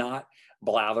 You did not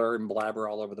blather and blabber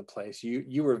all over the place.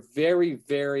 You were very,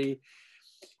 very,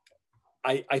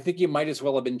 I think you might as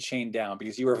well have been chained down,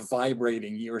 because you were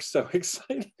vibrating. You were so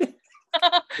excited.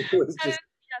 It was just,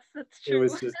 yes, that's true.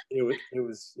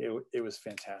 It was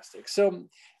fantastic. So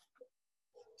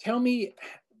tell me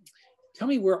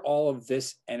where all of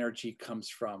this energy comes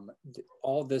from,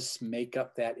 all this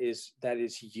makeup that is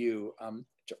you,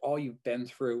 all you've been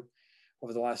through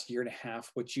over the last year and a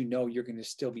half, what you're going to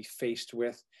still be faced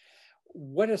with.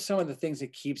 what are some of the things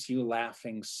that keeps you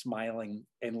laughing, smiling,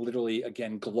 and literally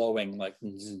again glowing, like,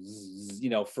 you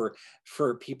know,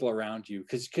 for people around you?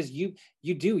 Because you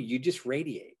just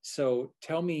radiate. So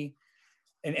tell me,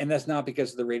 and that's not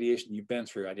because of the radiation you've been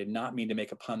through. I did not mean to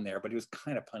make a pun there, but it was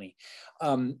kind of punny.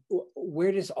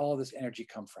 Where does all this energy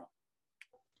come from?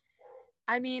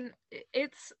 I mean,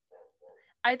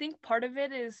 I think part of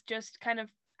it is just kind of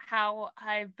how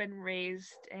I've been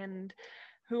raised and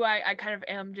who I kind of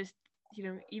am, just, you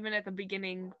know, even at the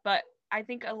beginning. But I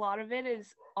think a lot of it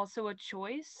is also a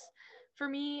choice for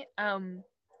me,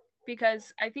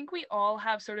 because I think we all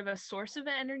have sort of a source of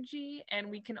energy and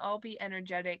we can all be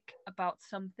energetic about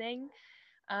something.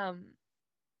 Um,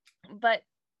 but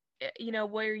you know,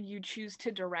 where you choose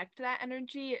to direct that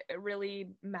energy, it really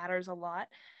matters a lot.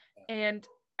 And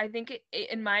I think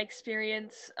in my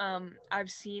experience,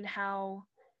 I've seen how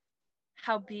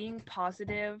being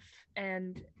positive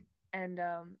and kind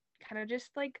of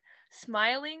just like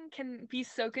smiling can be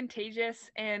so contagious.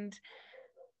 And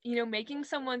you know, making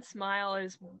someone smile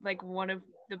is like one of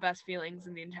the best feelings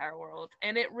in the entire world.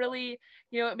 And it really,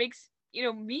 you know, it makes, you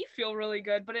know, me feel really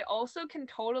good, but it also can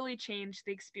totally change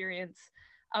the experience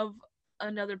of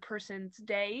another person's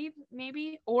day,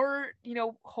 maybe, or, you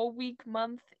know, whole week,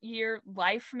 month, year,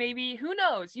 life, maybe. Who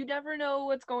knows? You never know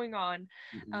what's going on.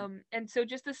 Mm-hmm. And so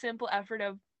just the simple effort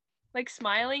of like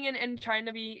smiling and trying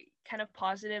to be kind of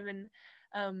positive and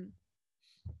um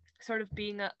sort of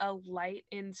being a light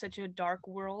in such a dark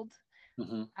world,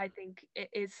 Mm-hmm. I think it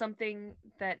is something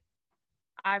that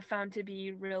I've found to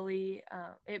be really,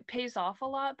 it pays off a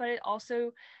lot, but it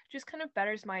also just kind of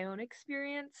betters my own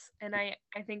experience. And I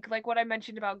think like what I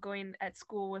mentioned about going at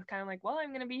school with kind of like, well, I'm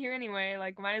going to be here anyway,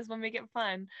 like might as well make it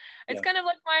fun. It's Yeah. kind of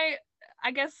like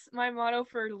I guess my motto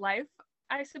for life,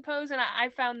 I suppose. And I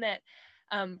found that,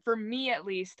 for me at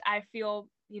least, I feel,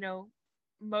 you know,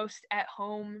 most at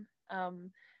home,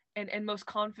 and most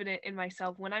confident in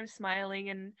myself when I'm smiling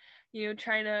and, you know,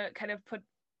 trying to kind of put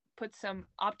some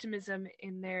optimism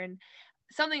in there. And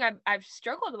something I've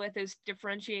struggled with is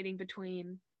differentiating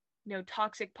between, you know,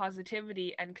 toxic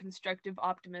positivity and constructive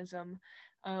optimism.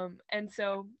 And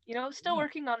so, you know, still Yeah.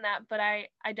 working on that, but I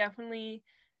definitely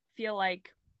feel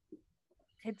like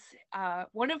it's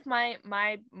one of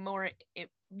my more,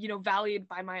 you know, valued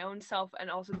by my own self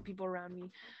and also the people around me,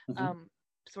 Mm-hmm. um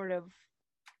sort of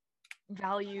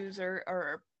values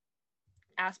or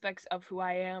aspects of who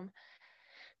I am.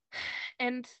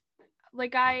 And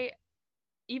like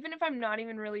even if I'm not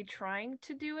even really trying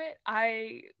to do it,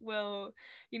 I will,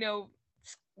 you know,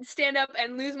 stand up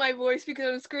and lose my voice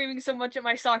because I'm screaming so much at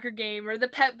my soccer game or the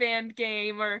pet band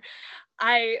game, or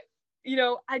I, you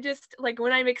know, I just like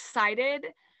when I'm excited,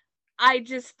 I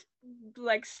just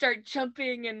like start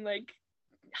jumping and like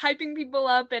hyping people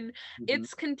up, and Mm-hmm.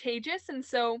 it's contagious. And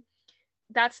so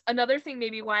that's another thing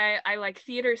maybe why I like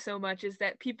theater so much, is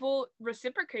that people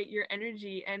reciprocate your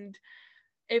energy. And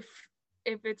if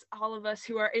it's all of us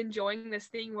who are enjoying this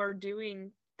thing we're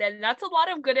doing, then that's a lot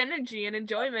of good energy and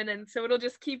enjoyment, and so it'll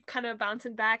just keep kind of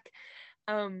bouncing back.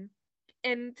 Um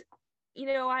and you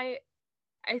know, I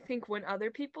think when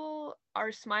other people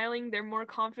are smiling, they're more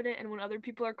confident, and when other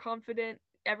people are confident,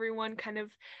 everyone kind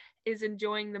of is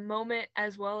enjoying the moment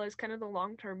as well as kind of the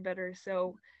long term better.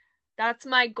 So that's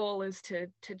my goal, is to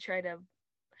try to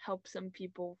help some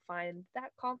people find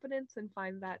that confidence and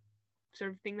find that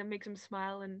sort of thing that makes them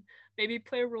smile and maybe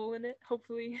play a role in it,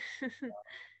 hopefully.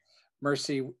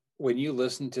 Mercy, when you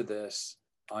listen to this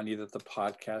on either the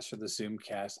podcast or the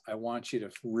Zoomcast, I want you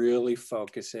to really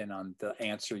focus in on the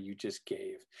answer you just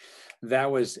gave.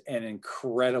 That was an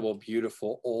incredible,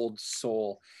 beautiful, old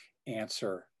soul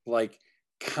answer. Like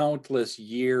countless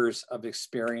years of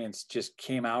experience just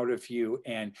came out of you,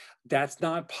 and that's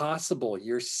not possible.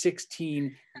 You're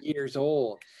 16 years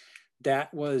old.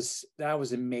 That was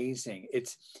amazing.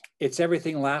 It's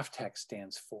everything Laugh Tech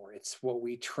stands for. It's what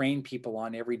we train people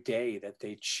on every day, that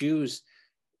they choose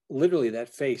literally that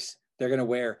face they're going to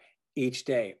wear each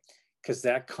day, because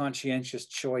that conscientious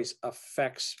choice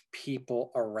affects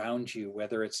people around you,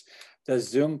 whether it's the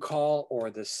Zoom call or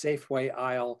the Safeway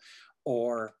aisle,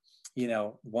 or you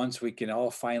know, once we can all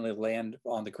finally land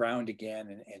on the ground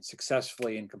again and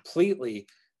successfully and completely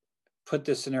put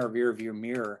this in our rear view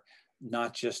mirror,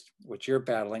 not just what you're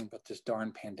battling, but this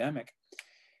darn pandemic.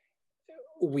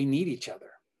 We need each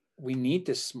other. We need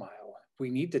to smile. We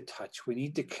need to touch. We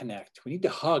need to connect. We need to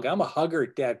hug. I'm a hugger,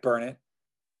 Dad Burnett.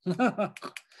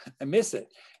 I miss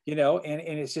it, you know, and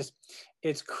it's just,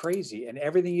 it's crazy. And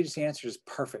everything you just answered is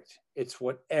perfect. It's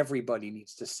what everybody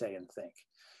needs to say and think.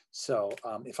 So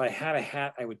if I had a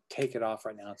hat, I would take it off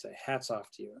right now and say, hats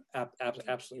off to you.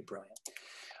 Absolutely brilliant.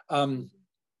 Um,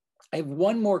 I have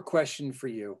one more question for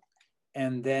you,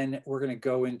 and then we're going to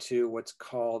go into what's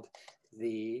called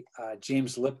the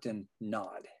James Lipton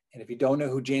nod. And if you don't know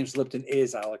who James Lipton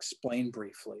is, I'll explain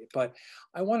briefly. But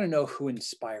I want to know who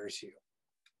inspires you.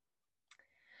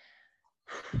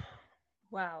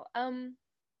 Wow.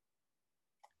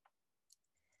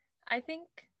 I think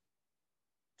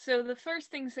so. The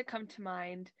first things that come to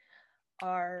mind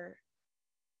are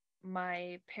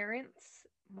my parents,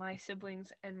 my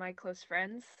siblings, and my close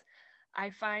friends. I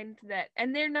find that,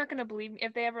 and they're not going to believe me.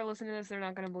 If they ever listen to this, they're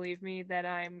not going to believe me that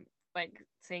I'm like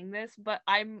saying this, but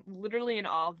I'm literally in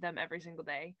awe of them every single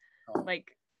day. Oh.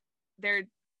 Like, they're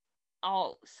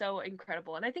all so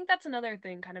incredible. And I think that's another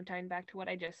thing, kind of tying back to what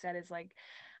I just said, is like,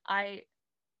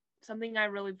 something I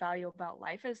really value about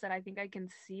life is that I think I can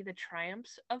see the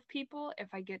triumphs of people if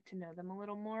I get to know them a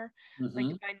little more. Mm-hmm.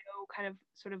 Like, if I know kind of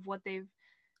sort of what they've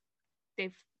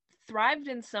thrived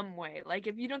in some way. Like,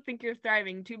 if you don't think you're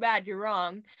thriving, too bad, you're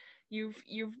wrong. You've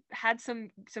had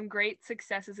some great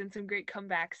successes and some great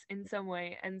comebacks in some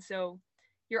way, and so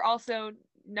you're also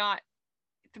not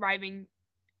thriving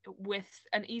with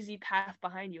an easy path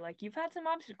behind you. Like, you've had some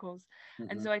obstacles.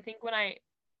 Mm-hmm. And so I think when I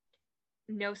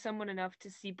know someone enough to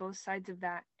see both sides of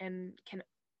that and can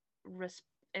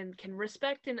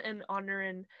respect and honor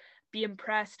and be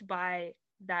impressed by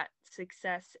that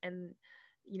success and,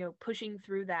 you know, pushing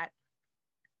through that,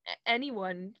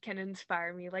 anyone can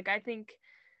inspire me. Like, I think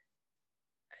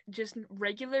just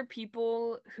regular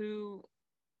people who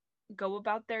go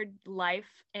about their life,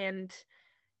 and,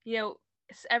 you know,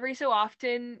 every so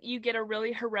often you get a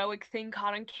really heroic thing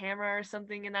caught on camera or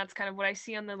something, and that's kind of what I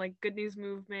see on the like Good News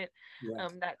Movement, Yeah.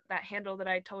 that handle that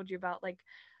I told you about. Like,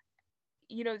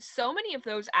 you know, so many of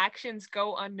those actions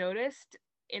go unnoticed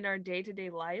in our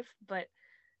day-to-day life, but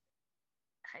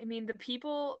I mean, the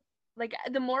people, like,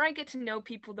 the more I get to know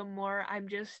people, the more I'm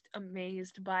just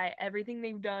amazed by everything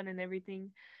they've done and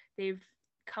everything they've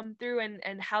come through,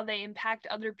 and how they impact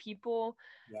other people.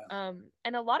 Yeah.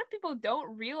 And a lot of people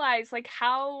don't realize like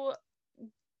how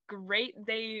great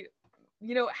they,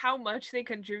 you know, how much they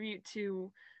contribute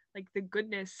to like the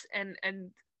goodness and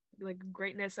like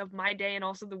greatness of my day and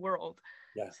also the world.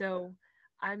 Yeah. So,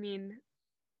 I mean,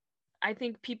 I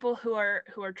think people who are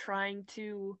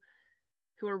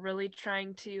really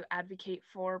trying to advocate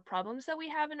for problems that we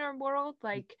have in our world,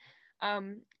 like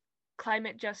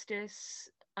climate justice,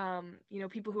 you know,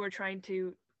 people who are trying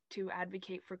to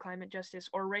advocate for climate justice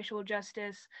or racial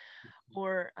justice,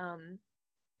 or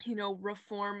you know,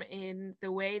 reform in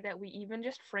the way that we even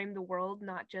just frame the world,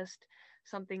 not just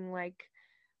something like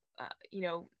you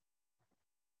know,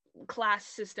 class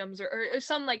systems, or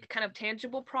some like kind of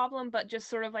tangible problem, but just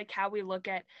sort of like how we look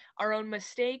at our own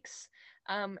mistakes,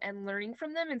 and learning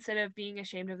from them instead of being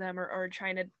ashamed of them, or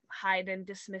trying to hide and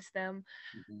dismiss them.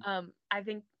 Mm-hmm. I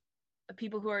think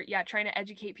people who are trying to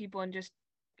educate people and just,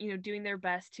 you know, doing their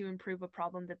best to improve a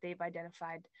problem that they've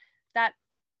identified,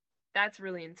 that's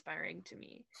really inspiring to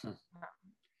me.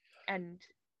 And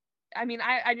I mean,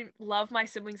 I didn't love my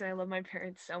siblings and I love my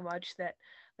parents so much that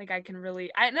like I can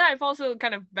really, and I've also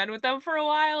kind of been with them for a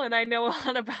while and I know a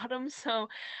lot about them, so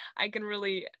I can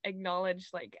really acknowledge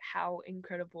like how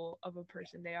incredible of a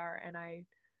person they are. And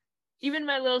even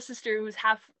my little sister, who's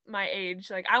half my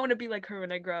age, like I want to be like her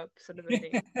when I grow up, sort of a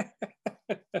thing.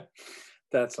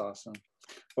 That's awesome.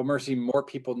 Well, Mercy, more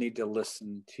people need to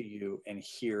listen to you and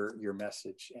hear your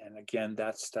message. And again,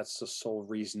 that's the sole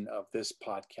reason of this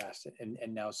podcast and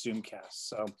now Zoomcast.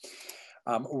 So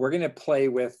we're going to play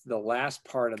with the last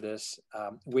part of this,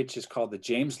 which is called the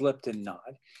James Lipton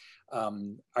nod.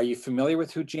 Are you familiar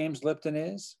with who James Lipton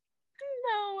is?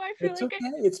 No, I feel it's like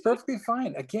okay. It's perfectly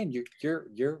fine. Again,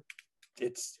 you're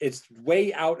it's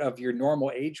way out of your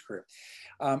normal age group.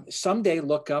 Someday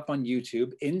look up on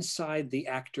YouTube Inside the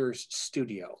Actor's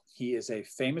Studio. He is a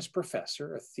famous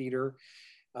professor, a theater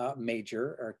major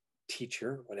or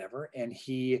teacher, whatever, and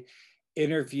he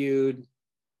interviewed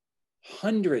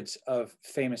hundreds of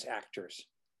famous actors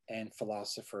and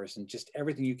philosophers and just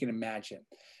everything you can imagine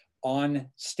on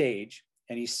stage.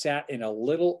 And he sat in a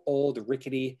little old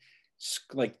rickety,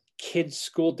 like kid's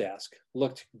school desk,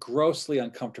 looked grossly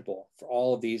uncomfortable for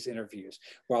all of these interviews,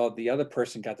 while the other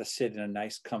person got to sit in a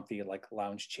nice, comfy, like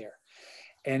lounge chair.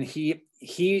 And he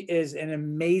is an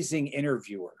amazing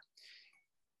interviewer.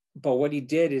 But what he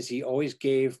did is he always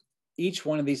gave each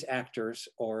one of these actors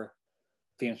or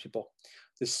famous people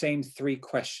the same 3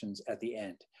 questions at the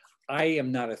end. I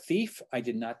am not a thief. I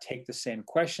did not take the same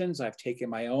questions. I've taken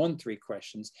my own 3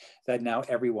 questions that now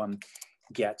everyone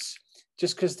gets,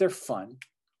 just because they're fun.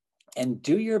 And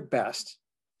do your best,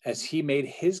 as he made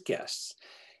his guests,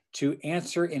 to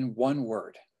answer in one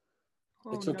word.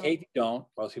 Oh, It's no. okay if you don't.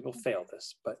 Most people fail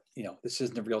this, but this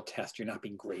isn't a real test. You're not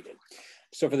being graded.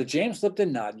 So for the James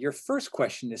Lipton Nod, your first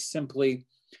question is simply,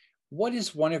 what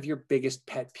is one of your biggest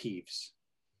pet peeves?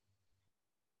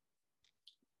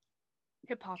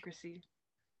 Hypocrisy.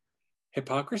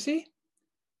 Hypocrisy?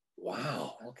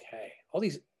 Wow. Okay. All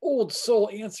these old soul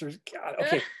answers. God.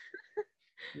 Okay.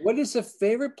 What is a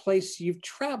favorite place you've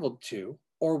traveled to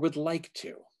or would like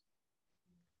to?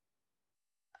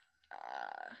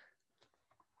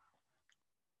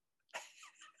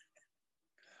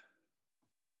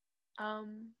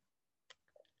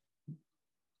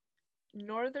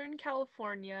 Northern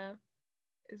California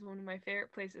is one of my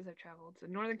favorite places I've traveled. So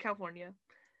Northern California.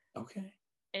 Okay.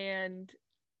 And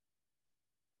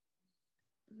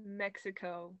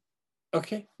Mexico.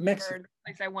 Okay. Mexico. Are the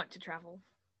place I want to travel.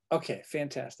 Okay,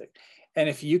 fantastic. And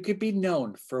if you could be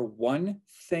known for one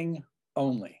thing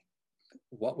only,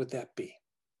 what would that be?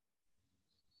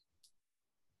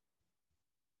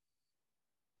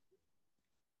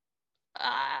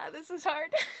 This is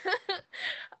hard.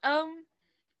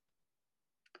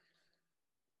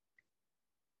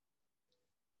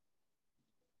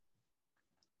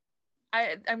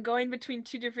 I'm going between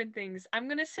two different things. I'm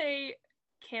gonna say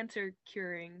cancer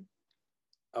curing.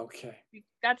 Okay.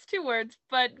 That's two words,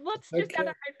 but let's just add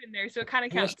a hyphen there so it kind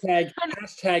of counts.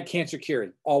 Hashtag cancer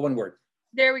curing, all one word.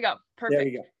 There we go. Perfect. There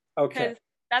we go. Okay. Because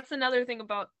that's another thing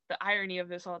about the irony of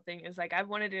this whole thing is like I've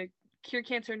wanted to cure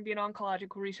cancer and be an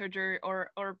oncological researcher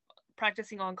or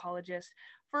practicing oncologist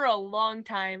for a long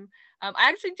time. I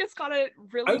actually just got a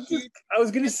really huge. I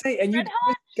was gonna say, and you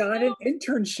just got an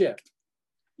internship.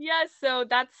 Yeah, so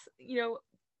that's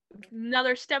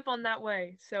another step on that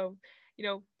way. So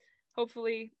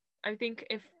hopefully, I think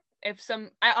if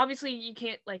obviously you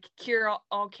can't like cure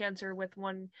all cancer with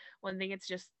one thing. It's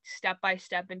just step by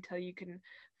step until you can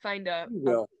find a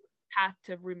path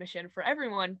to remission for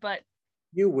everyone. But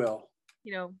you will.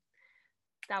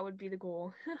 That would be the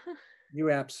goal.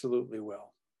 You absolutely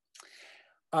will.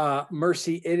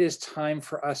 Mercy, it is time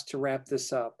for us to wrap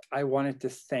this up. I wanted to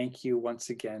thank you once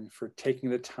again for taking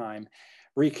the time,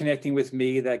 reconnecting with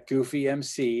me, that goofy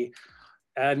MC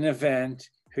at an event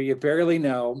who you barely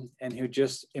know and who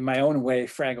just, in my own way,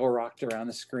 Fraggle rocked around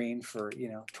the screen for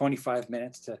 25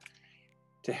 minutes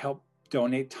to help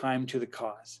donate time to the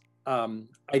cause.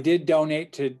 I did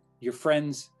donate to your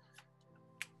friend's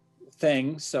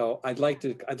thing, so I'd like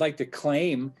to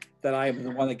claim that I am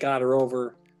the one that got her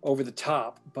over the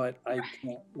top, but I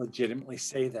can't legitimately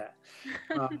say that.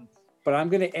 But I'm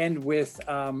going to end with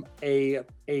a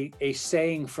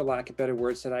saying, for lack of better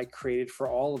words, that I created for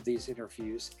all of these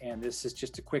interviews, and this is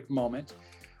just a quick moment.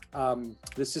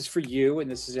 This is for you, and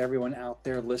this is everyone out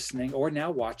there listening or now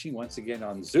watching once again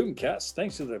on Zoomcast,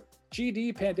 thanks to the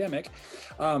GD pandemic.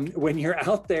 When you're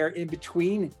out there in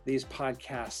between these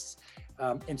podcasts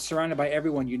and surrounded by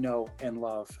everyone you know and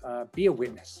love, be a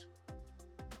witness.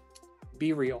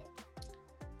 Be real.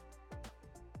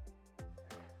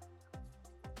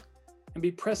 And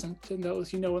be present to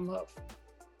those you know and love.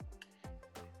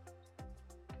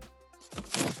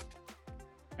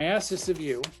 I ask this of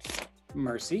you,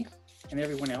 Mercy, and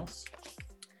everyone else,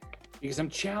 because I'm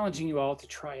challenging you all to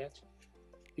try it,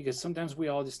 because sometimes we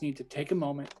all just need to take a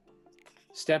moment,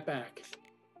 step back,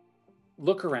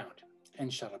 look around,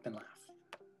 and shut up and laugh.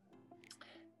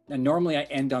 Now, normally I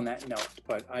end on that note,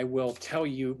 but I will tell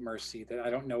you, Mercy, that I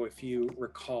don't know if you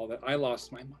recall that I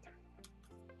lost my mother.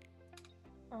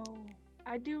 Oh,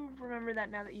 I do remember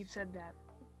that now that you've said that.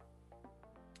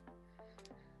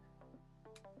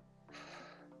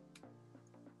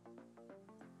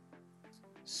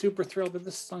 Super thrilled that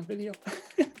this is on video.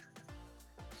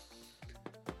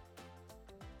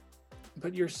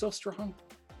 But you're so strong.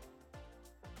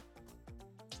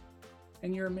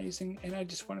 And you're amazing, and I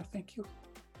just want to thank you.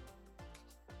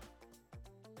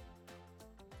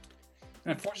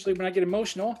 And unfortunately, when I get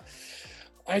emotional,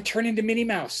 I turn into Minnie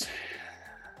Mouse.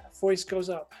 Voice goes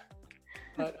up.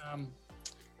 But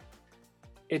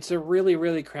it's a really,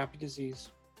 really crappy disease.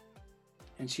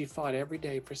 And she fought every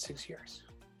day for 6 years.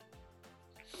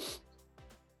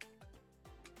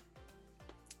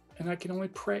 And I can only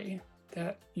pray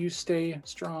that you stay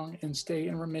strong and stay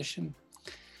in remission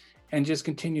and just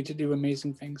continue to do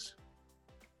amazing things.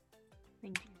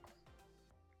 Thank you.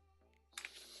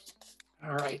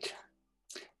 All right.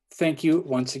 Thank you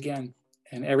once again.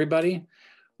 And everybody,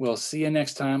 we'll see you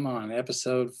next time on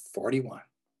episode 41.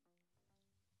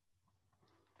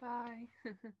 Bye.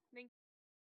 Thank you.